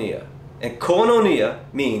 Koinonia. And koinonia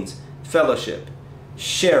means fellowship,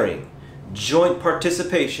 sharing, joint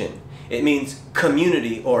participation. It means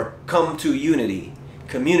community or come to unity.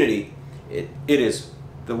 Community, it is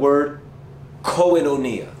the word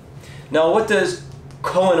koinonia. Now what does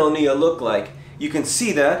koinonia look like? You can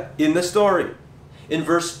see that in the story. In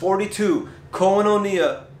verse 42,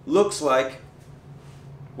 koinonia looks like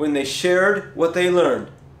when they shared what they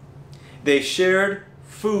learned. They shared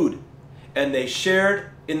food and they shared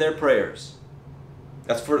in their prayers.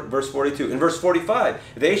 That's for verse 42. In verse 45,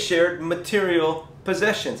 they shared material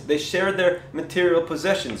possessions. They shared their material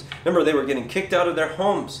possessions. Remember, they were getting kicked out of their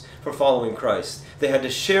homes for following Christ. They had to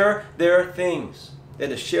share their things. They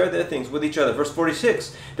had to share their things with each other. Verse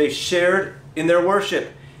 46, they shared in their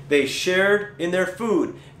worship. They shared in their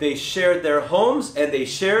food. They shared their homes, and they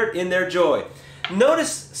shared in their joy.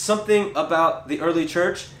 Notice something about the early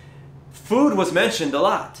church. Food was mentioned a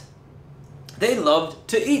lot. They loved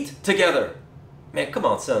to eat together. Man, come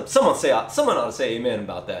on, someone ought to say amen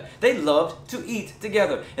about that. They loved to eat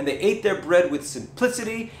together, and they ate their bread with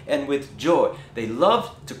simplicity and with joy. They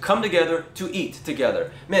loved to come together to eat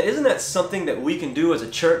together. Man, isn't that something that we can do as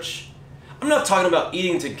a church? I'm not talking about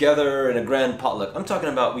eating together in a grand potluck. I'm talking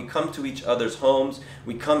about we come to each other's homes,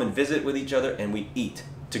 we come and visit with each other, and we eat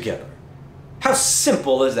together. How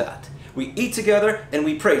simple is that? We eat together, and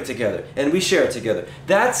we pray together, and we share together.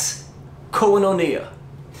 That's koinonia.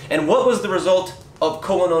 And what was the result of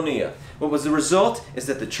koinonia? What was the result is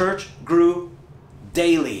that the church grew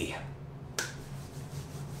daily.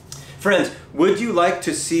 Friends, would you like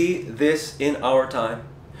to see this in our time?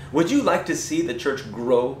 Would you like to see the church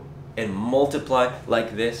grow and multiply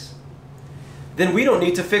like this? Then we don't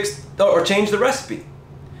need to fix or change the recipe.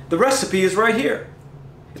 The recipe is right here.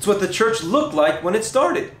 It's what the church looked like when it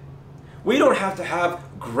started. We don't have to have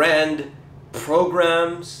grand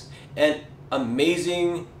programs and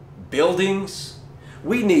amazing buildings.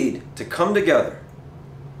 We need to come together,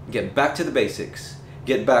 get back to the basics,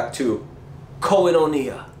 get back to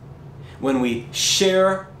koinonia, when we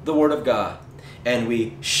share the Word of God and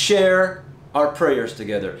we share our prayers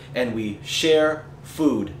together and we share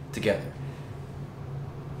food together.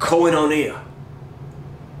 Koinonia.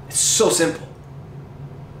 It's so simple.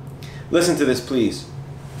 Listen to this, please.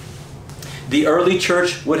 The early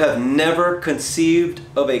church would have never conceived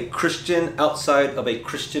of a Christian outside of a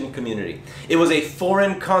Christian community. It was a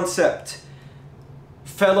foreign concept.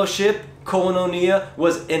 Fellowship, koinonia,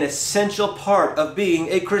 was an essential part of being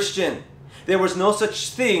a Christian. There was no such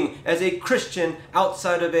thing as a Christian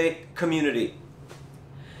outside of a community.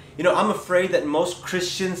 You know, I'm afraid that most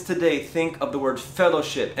Christians today think of the word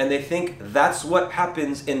fellowship and they think that's what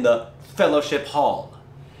happens in the fellowship hall.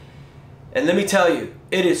 And let me tell you,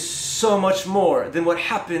 it is so much more than what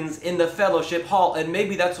happens in the fellowship hall. And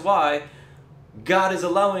maybe that's why God is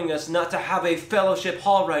allowing us not to have a fellowship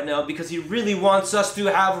hall right now, because He really wants us to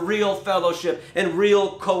have real fellowship and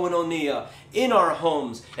real koinonia in our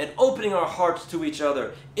homes and opening our hearts to each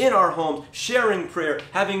other in our homes, sharing prayer,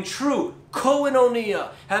 having true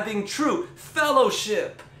koinonia, having true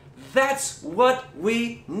fellowship. That's what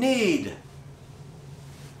we need.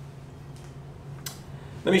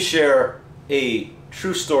 Let me share a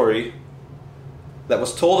true story that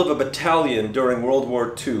was told of a battalion during World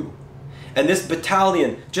War II. And this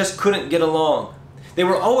battalion just couldn't get along. They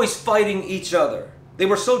were always fighting each other. They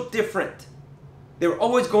were so different. They were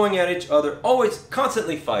always going at each other, always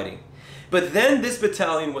constantly fighting. But then this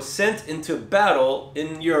battalion was sent into battle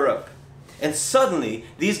in Europe. And suddenly,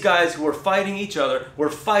 these guys who were fighting each other were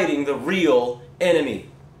fighting the real enemy.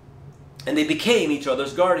 And they became each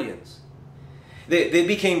other's guardians. They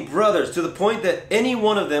became brothers to the point that any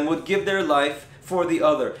one of them would give their life for the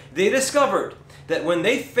other. They discovered that when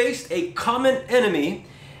they faced a common enemy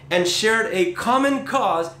and shared a common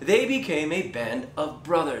cause, they became a band of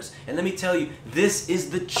brothers. And let me tell you, this is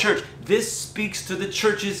the church. This speaks to the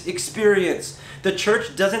church's experience. The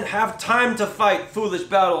church doesn't have time to fight foolish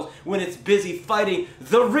battles when it's busy fighting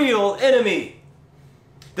the real enemy.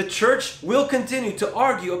 The church will continue to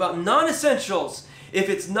argue about non-essentials if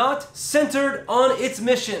it's not centered on its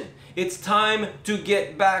mission. It's time to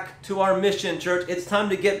get back to our mission, church. It's time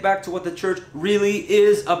to get back to what the church really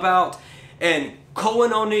is about. And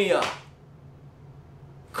koinonia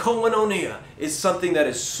is something that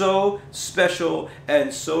is so special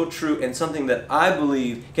and so true, and something that I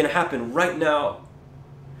believe can happen right now.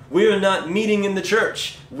 We're not meeting in the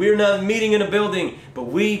church. We're not meeting in a building, but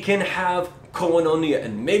we can have koinonia.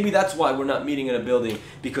 And maybe that's why we're not meeting in a building,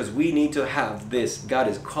 because we need to have this. God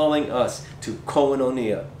is calling us to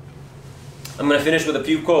koinonia. I'm going to finish with a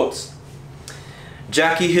few quotes.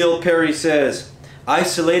 Jackie Hill Perry says,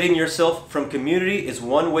 "Isolating yourself from community is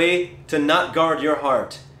one way to not guard your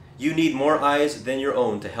heart. You need more eyes than your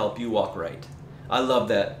own to help you walk right." I love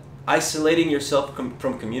that. Isolating yourself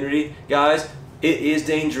from community, guys, it is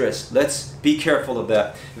dangerous. Let's be careful of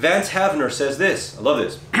that. Vance Havner says this. I love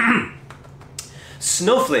this.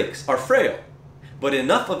 "Snowflakes are frail, but if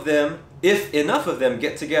enough of them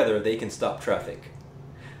get together, they can stop traffic."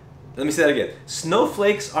 Let me say that again.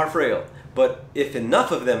 Snowflakes are frail, but if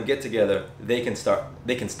enough of them get together, they can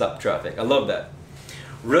stop traffic. I love that.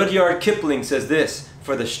 Rudyard Kipling says this,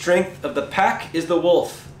 "For the strength of the pack is the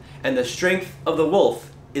wolf, and the strength of the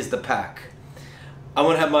wolf is the pack." I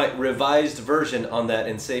want to have my revised version on that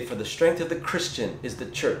and say, "For the strength of the Christian is the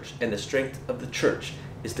church, and the strength of the church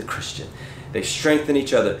is the Christian." They strengthen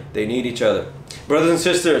each other. They need each other. Brothers and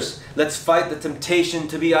sisters, let's fight the temptation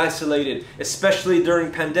to be isolated, especially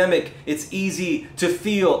during pandemic. It's easy to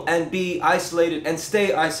feel and be isolated and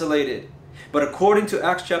stay isolated. But according to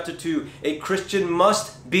Acts chapter 2, a Christian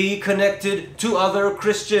must be connected to other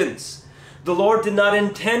Christians. The Lord did not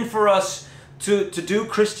intend for us to do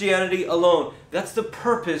Christianity alone. That's the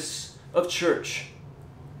purpose of church.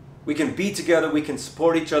 We can be together, we can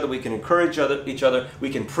support each other, we can encourage each other,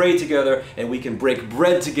 we can pray together, and we can break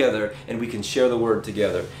bread together, and we can share the word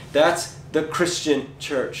together. That's the Christian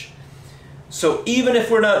church. So even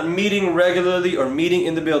if we're not meeting regularly or meeting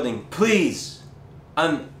in the building, please,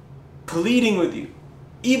 I'm pleading with you,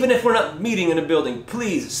 even if we're not meeting in a building,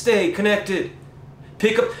 please stay connected.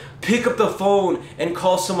 Pick up the phone and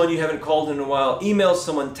call someone you haven't called in a while. Email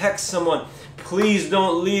someone, text someone. Please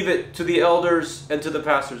don't leave it to the elders and to the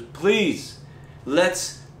pastors. Please,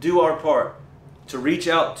 let's do our part to reach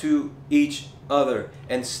out to each other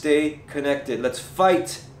and stay connected. Let's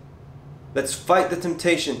fight the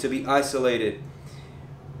temptation to be isolated.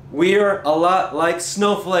 We're a lot like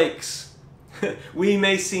snowflakes. We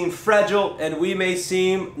may seem fragile and we may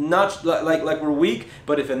seem not like we're weak,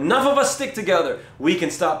 but if enough of us stick together, we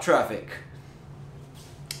can stop traffic.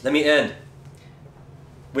 Let me end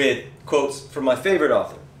with quotes from my favorite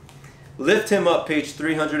author. Lift Him Up, page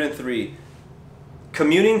 303.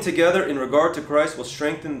 "Communing together in regard to Christ will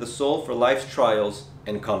strengthen the soul for life's trials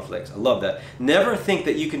and conflicts." I love that. Never think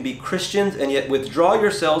that you can be Christians and yet withdraw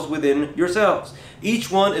yourselves within yourselves.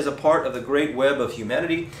 Each one is a part of the great web of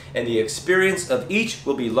humanity, and the experience of each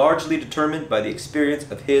will be largely determined by the experience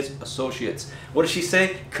of his associates. What does she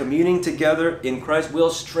say? Communing together in Christ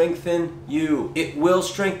will strengthen you. It will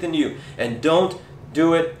strengthen you. And don't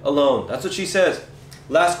do it alone. That's what she says.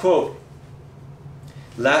 Last quote.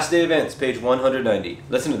 Last Day Events, page 190.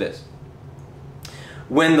 Listen to this.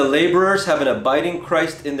 "When the laborers have an abiding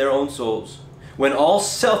Christ in their own souls, when all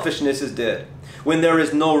selfishness is dead, when there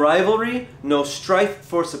is no rivalry, no strife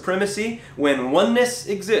for supremacy, when oneness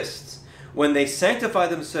exists, when they sanctify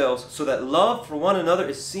themselves so that love for one another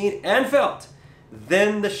is seen and felt,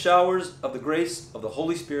 then the showers of the grace of the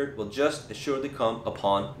Holy Spirit will just as surely come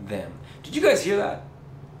upon them." Did you guys hear that?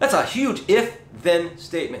 That's a huge if-then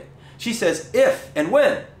statement. She says if and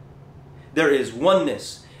when there is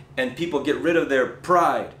oneness and people get rid of their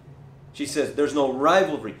pride. She says there's no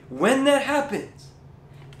rivalry. When that happens,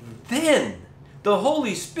 then the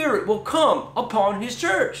Holy Spirit will come upon His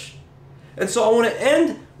church. And so I want to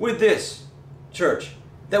end with this, church,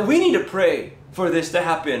 that we need to pray for this to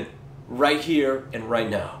happen right here and right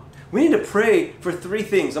now. We need to pray for 3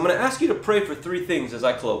 things. I'm going to ask you to pray for 3 things as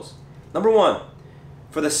I close. Number 1,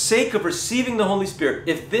 for the sake of receiving the Holy Spirit,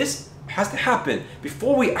 if this has to happen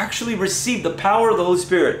before we actually receive the power of the Holy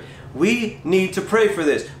Spirit, we need to pray for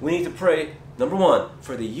this. We need to pray, number 1,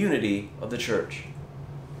 for the unity of the church.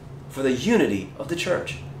 For the unity of the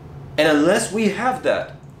church. And unless we have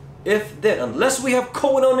that, unless we have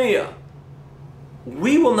koinonia,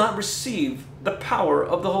 we will not receive the power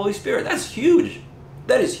of the Holy Spirit. That's huge.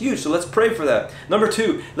 That is huge. So let's pray for that. Number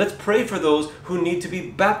 2, let's pray for those who need to be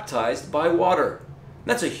baptized by water.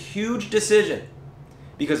 That's a huge decision.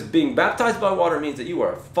 Because being baptized by water means that you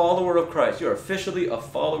are a follower of Christ. You are officially a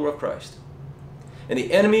follower of Christ. And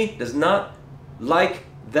the enemy does not like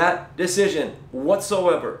that decision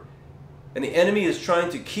whatsoever. And the enemy is trying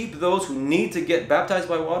to keep those who need to get baptized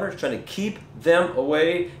by water, trying to keep them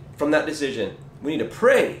away from that decision. We need to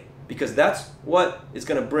pray, because that's what is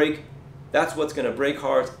going to break. That's what's going to break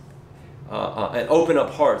hearts and open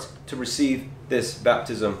up hearts to receive this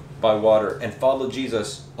baptism by water and follow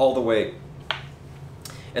Jesus all the way.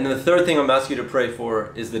 And then the third thing I'm asking you to pray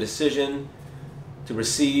for is the decision to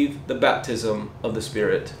receive the baptism of the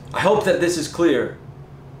Spirit. I hope that this is clear.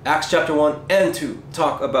 Acts chapter 1 and 2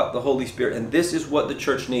 talk about the Holy Spirit, and this is what the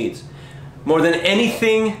church needs. More than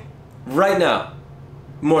anything right now,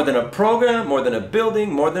 more than a program, more than a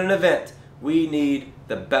building, more than an event, we need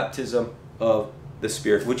the baptism of the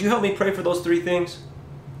Spirit. Would you help me pray for those 3 things?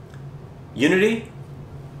 Unity,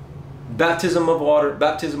 baptism of water,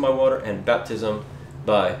 baptism by water, and baptism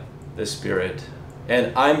by the Spirit.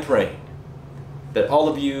 And I'm praying that all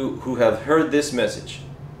of you who have heard this message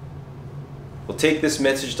will take this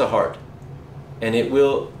message to heart, and it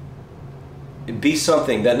will be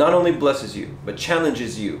something that not only blesses you, but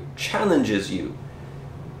challenges you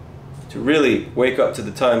to really wake up to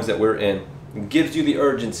the times that we're in, and gives you the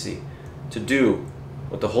urgency to do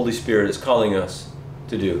what the Holy Spirit is calling us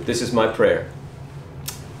to do. This is my prayer.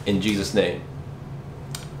 In Jesus' name,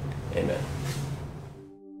 amen.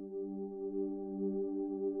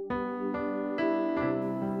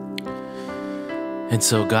 And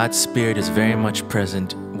so God's Spirit is very much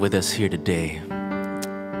present with us here today.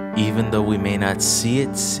 Even though we may not see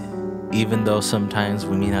it, even though sometimes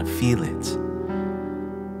we may not feel it,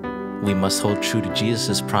 we must hold true to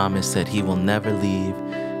Jesus' promise that He will never leave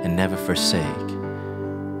and never forsake.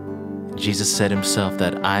 Jesus said Himself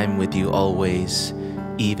that I am with you always,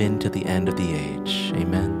 even to the end of the age.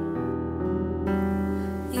 Amen.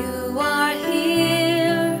 You are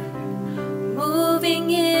here, moving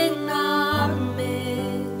in our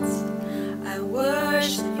midst. I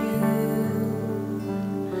worship you.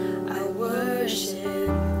 I worship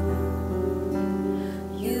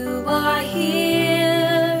you. You are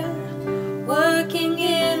here, working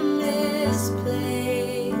in this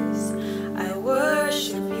place. I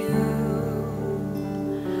worship you.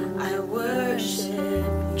 I worship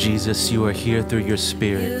you. Jesus, you are here through your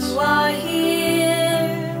Spirit. You are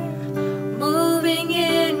here, moving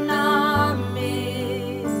in our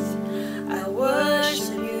midst. I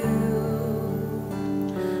worship you.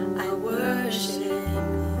 I worship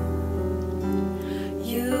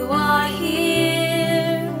you. You are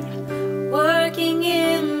here, working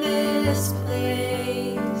in this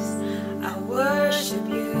place. I worship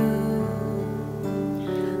you.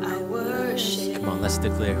 I worship Come on, let's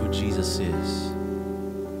declare who Jesus is.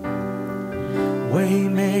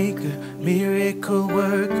 Waymaker, miracle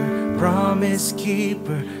worker, promise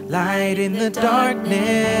keeper, light in the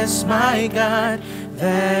darkness, my God,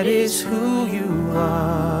 that is who you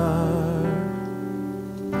are.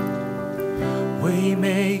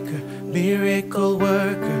 Waymaker, miracle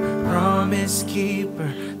worker, promise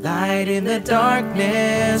keeper, light in the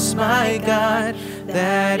darkness, my God,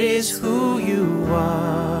 that is who you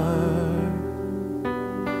are.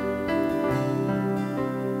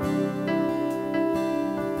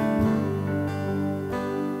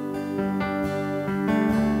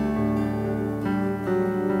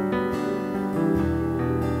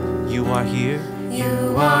 You are here.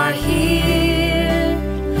 You are here,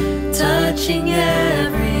 touching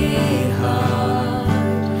every heart.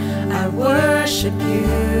 I worship you.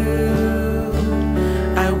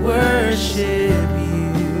 I worship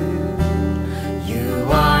you. You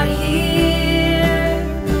are here,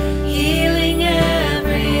 healing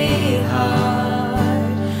every heart.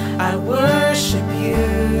 I worship you.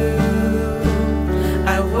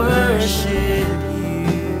 I worship you.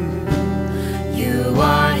 You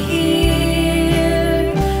are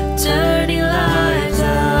here, turning lives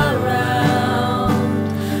around.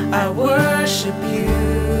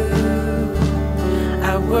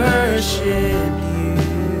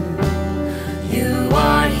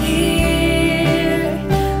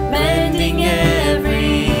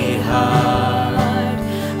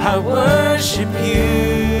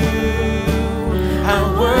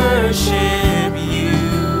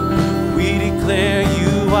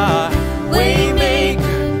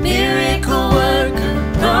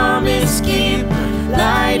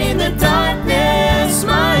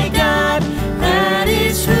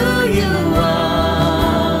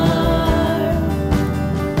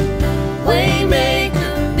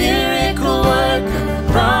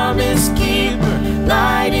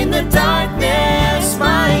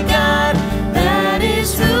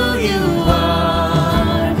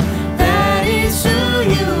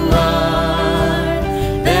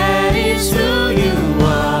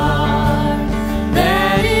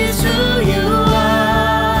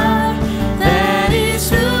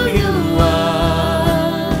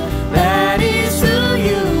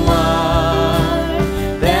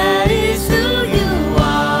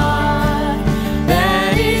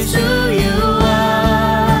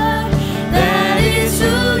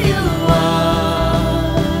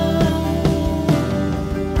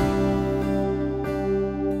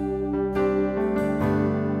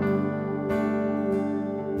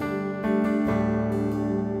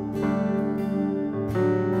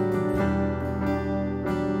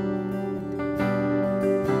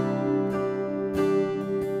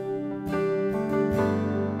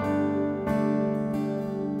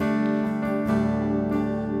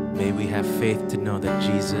 may we have faith to know that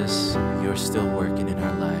Jesus, you're still working in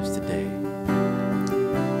our lives today.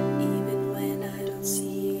 Even when I don't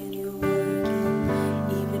see it, you're working.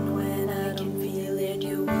 Even when I don't feel it,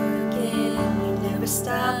 you're working. You never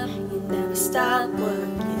stop working. You never stop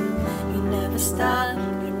working. Even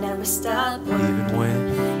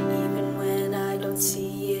when I don't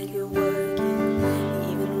see it, you're working.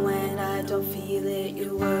 Even when I don't feel it,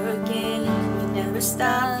 you're working. You never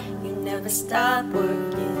stop working. You never stop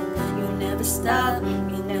working.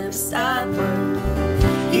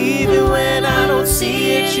 Even when I don't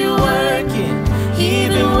see it, you're working.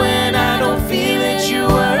 Even when I don't feel it, you're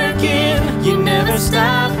working. You never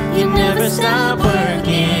stop working. You never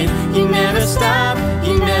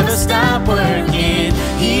stop working.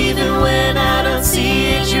 Even when I don't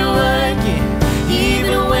see it, you're working.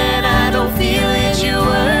 Even when I don't feel it, you're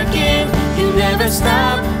working. You never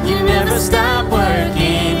stop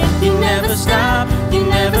working. You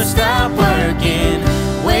never stop working.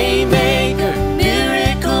 Waymaker,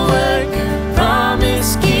 miracle worker,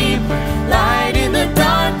 promise keeper, light in the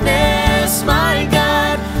darkness, my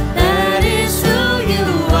God, that is who you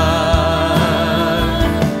are.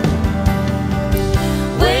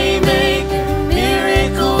 Waymaker,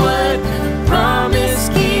 miracle worker, promise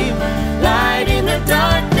keeper, light in the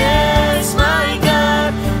darkness, my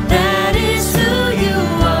God, that is who you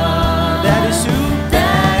are. That is who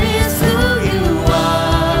you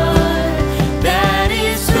are. That is who you are. That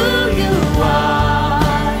is who you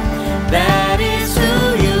are. That is who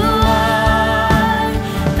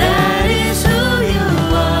you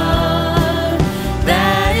are.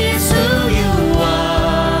 That is who you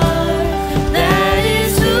are. That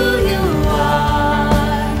is who you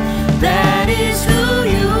are. That is who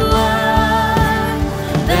you are.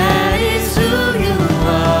 That is who you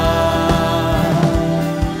are.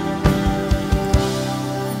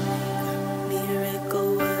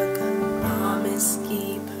 Miracle worker, promise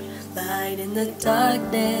keeper, light in the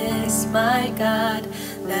darkness, my God,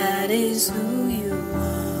 that is who you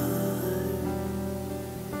are.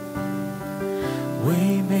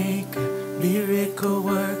 Waymaker, miracle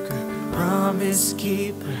worker, promise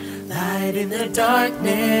keeper, light in the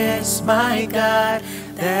darkness, my God,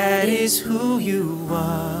 that is who you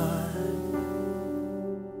are.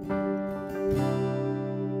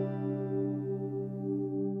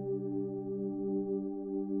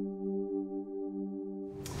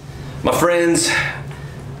 My friends,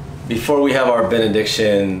 before we have our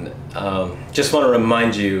benediction, just want to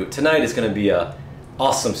remind you, tonight is going to be an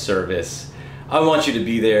awesome service. I want you to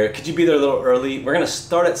be there. Could you be there a little early? We're going to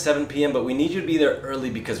start at 7 p.m., but we need you to be there early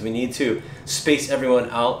because we need to space everyone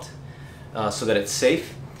out so that it's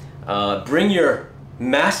safe. Bring your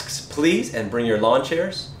masks, please, and bring your lawn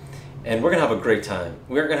chairs. And we're going to have a great time.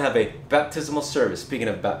 We're going to have a baptismal service, speaking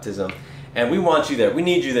of baptism. And we want you there. We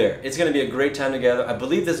need you there. It's going to be a great time together. I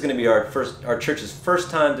believe this is going to be our church's first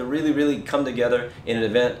time to really come together in an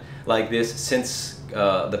event like this since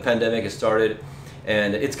the pandemic has started.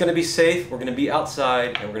 And it's going to be safe. We're going to be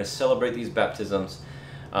outside and we're going to celebrate these baptisms.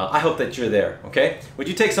 I hope that you're there, okay? Would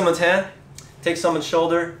you take someone's hand? Take someone's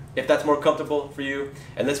shoulder, if that's more comfortable for you.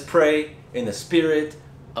 And let's pray in the spirit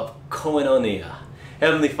of koinonia.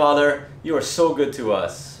 Heavenly Father, you are so good to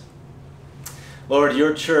us. Lord,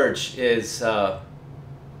 your church is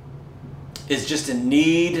just in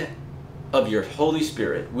need of your Holy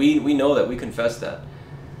Spirit. We know that. We confess that.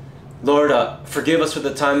 Lord, forgive us for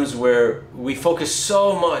the times where we focus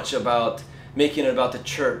so much about making it about the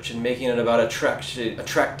church and making it about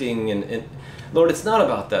attracting. And Lord, it's not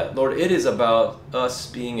about that. Lord, it is about us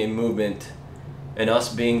being a movement and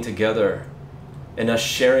us being together and us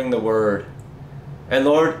sharing the word. And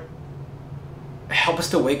Lord, help us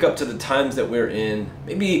to wake up to the times that we're in.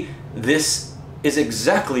 Maybe this is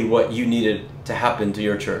exactly what you needed to happen to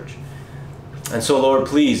your church. And so, Lord,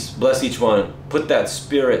 please bless each one. Put that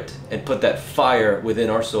spirit and put that fire within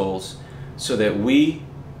our souls so that we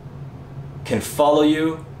can follow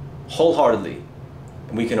you wholeheartedly.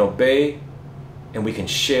 And we can obey and we can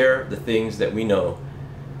share the things that we know.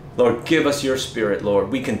 Lord, give us your spirit, Lord.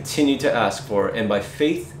 We continue to ask for it, and by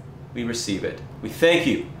faith, we receive it. We thank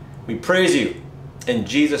you. We praise you. In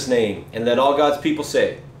Jesus' name, and let all God's people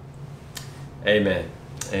say, amen.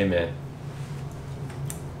 Amen.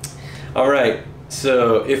 All right,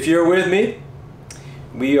 so if you're with me,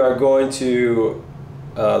 we are going to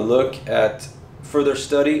look at further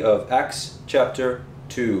study of Acts chapter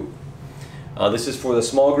 2. This is for the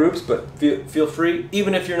small groups, but feel free,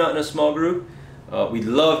 even if you're not in a small group, we'd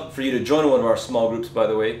love for you to join one of our small groups, by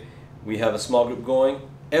the way. We have a small group going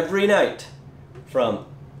every night from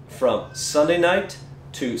Sunday night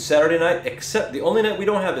to Saturday night, except the only night we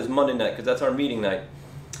don't have is Monday night because that's our meeting night.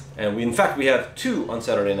 And in fact, we have 2 on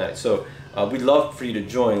Saturday night. So we'd love for you to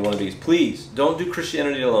join one of these. Please, don't do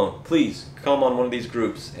Christianity alone. Please come on one of these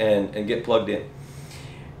groups and get plugged in.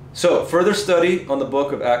 So, further study on the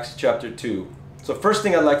book of Acts chapter 2. So first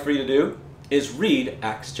thing I'd like for you to do is read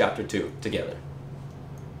Acts chapter 2 together.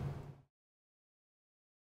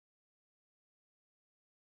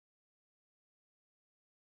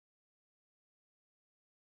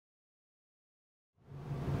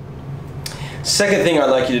 Second thing I'd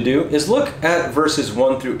like you to do is look at verses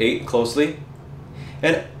 1 through 8 closely.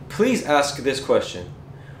 And please ask this question.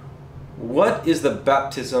 What is the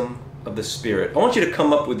baptism of the Spirit? I want you to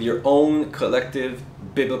come up with your own collective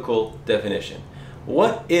biblical definition.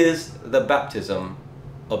 What is the baptism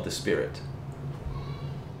of the Spirit?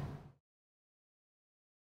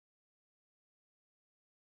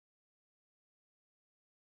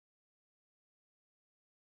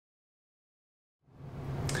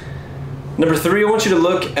 Number 3, I want you to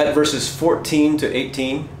look at verses 14 to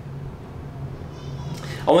 18.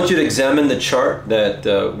 I want you to examine the chart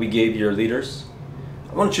that we gave your leaders.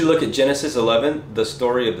 I want you to look at Genesis 11, the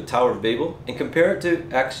story of the Tower of Babel, and compare it to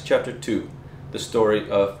Acts chapter 2, the story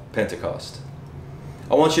of Pentecost.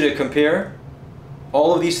 I want you to compare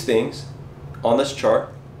all of these things on this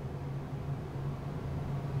chart.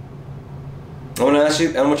 I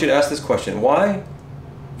want you to ask this question. Why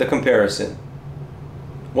the comparison?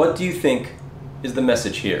 What do you think is the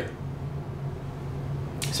message here?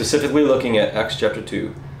 Specifically looking at Acts chapter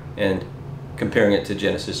 2 and comparing it to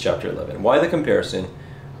Genesis chapter 11. Why the comparison?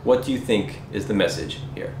 What do you think is the message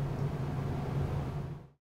here?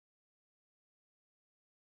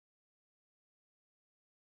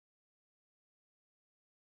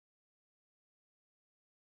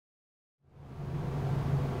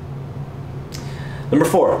 Number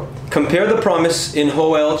 4, compare the promise in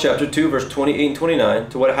Joel chapter 2 verse 28 and 29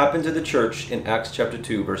 to what happened to the church in Acts chapter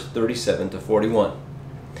 2 verse 37 to 41.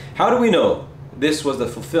 How do we know this was the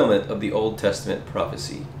fulfillment of the Old Testament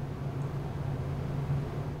prophecy?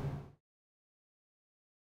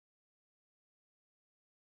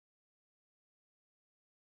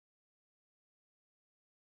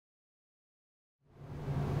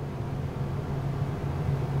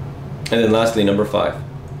 And then lastly, number 5.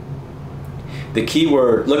 The key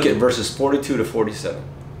word, look at verses 42 to 47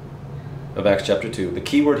 of Acts chapter 2. The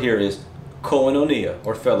key word here is koinonia,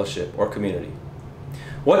 or fellowship, or community.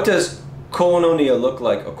 What does koinonia look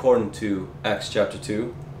like according to Acts chapter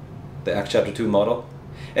 2, the Acts chapter 2 model?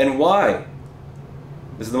 And why?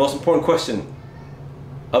 This is the most important question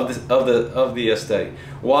of the study.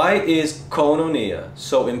 Why is koinonia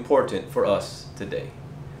so important for us today?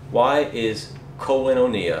 Why is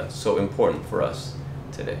koinonia so important for us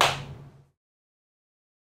today?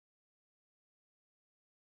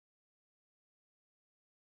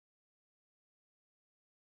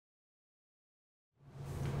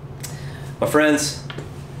 My friends,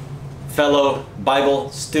 fellow Bible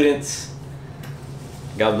students,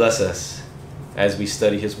 God bless us as we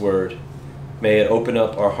study His Word. May it open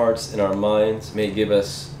up our hearts and our minds. May it give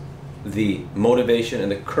us the motivation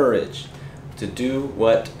and the courage to do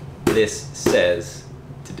what this says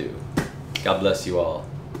to do. God bless you all.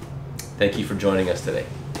 Thank you for joining us today.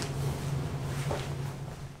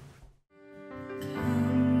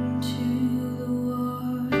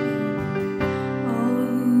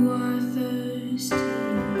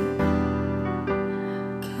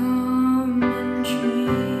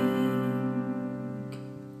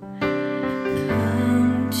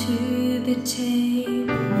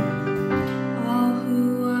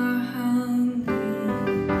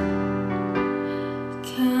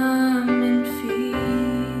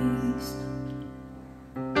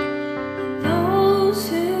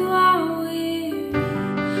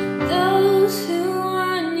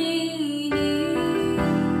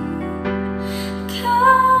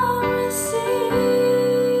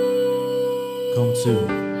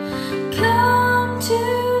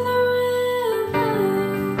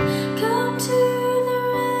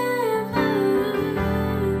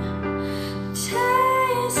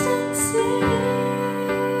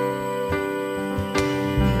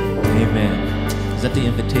 The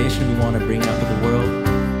invitation we want to bring out to the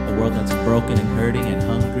world that's broken and hurting and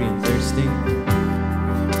hungry and thirsting,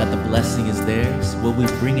 that the blessing is theirs. Will we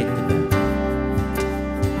bring it to them?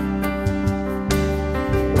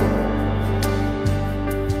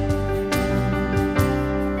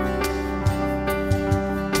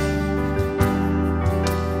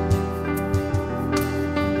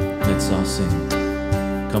 Let's all sing.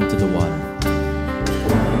 Come to the water.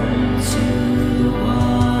 Come to the water.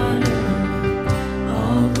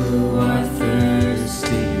 Who are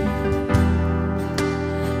thirsty,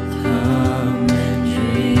 come and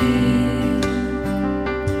drink.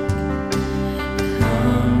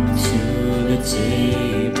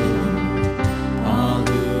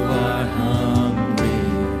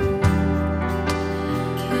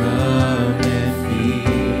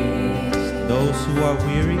 are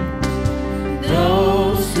weary, Though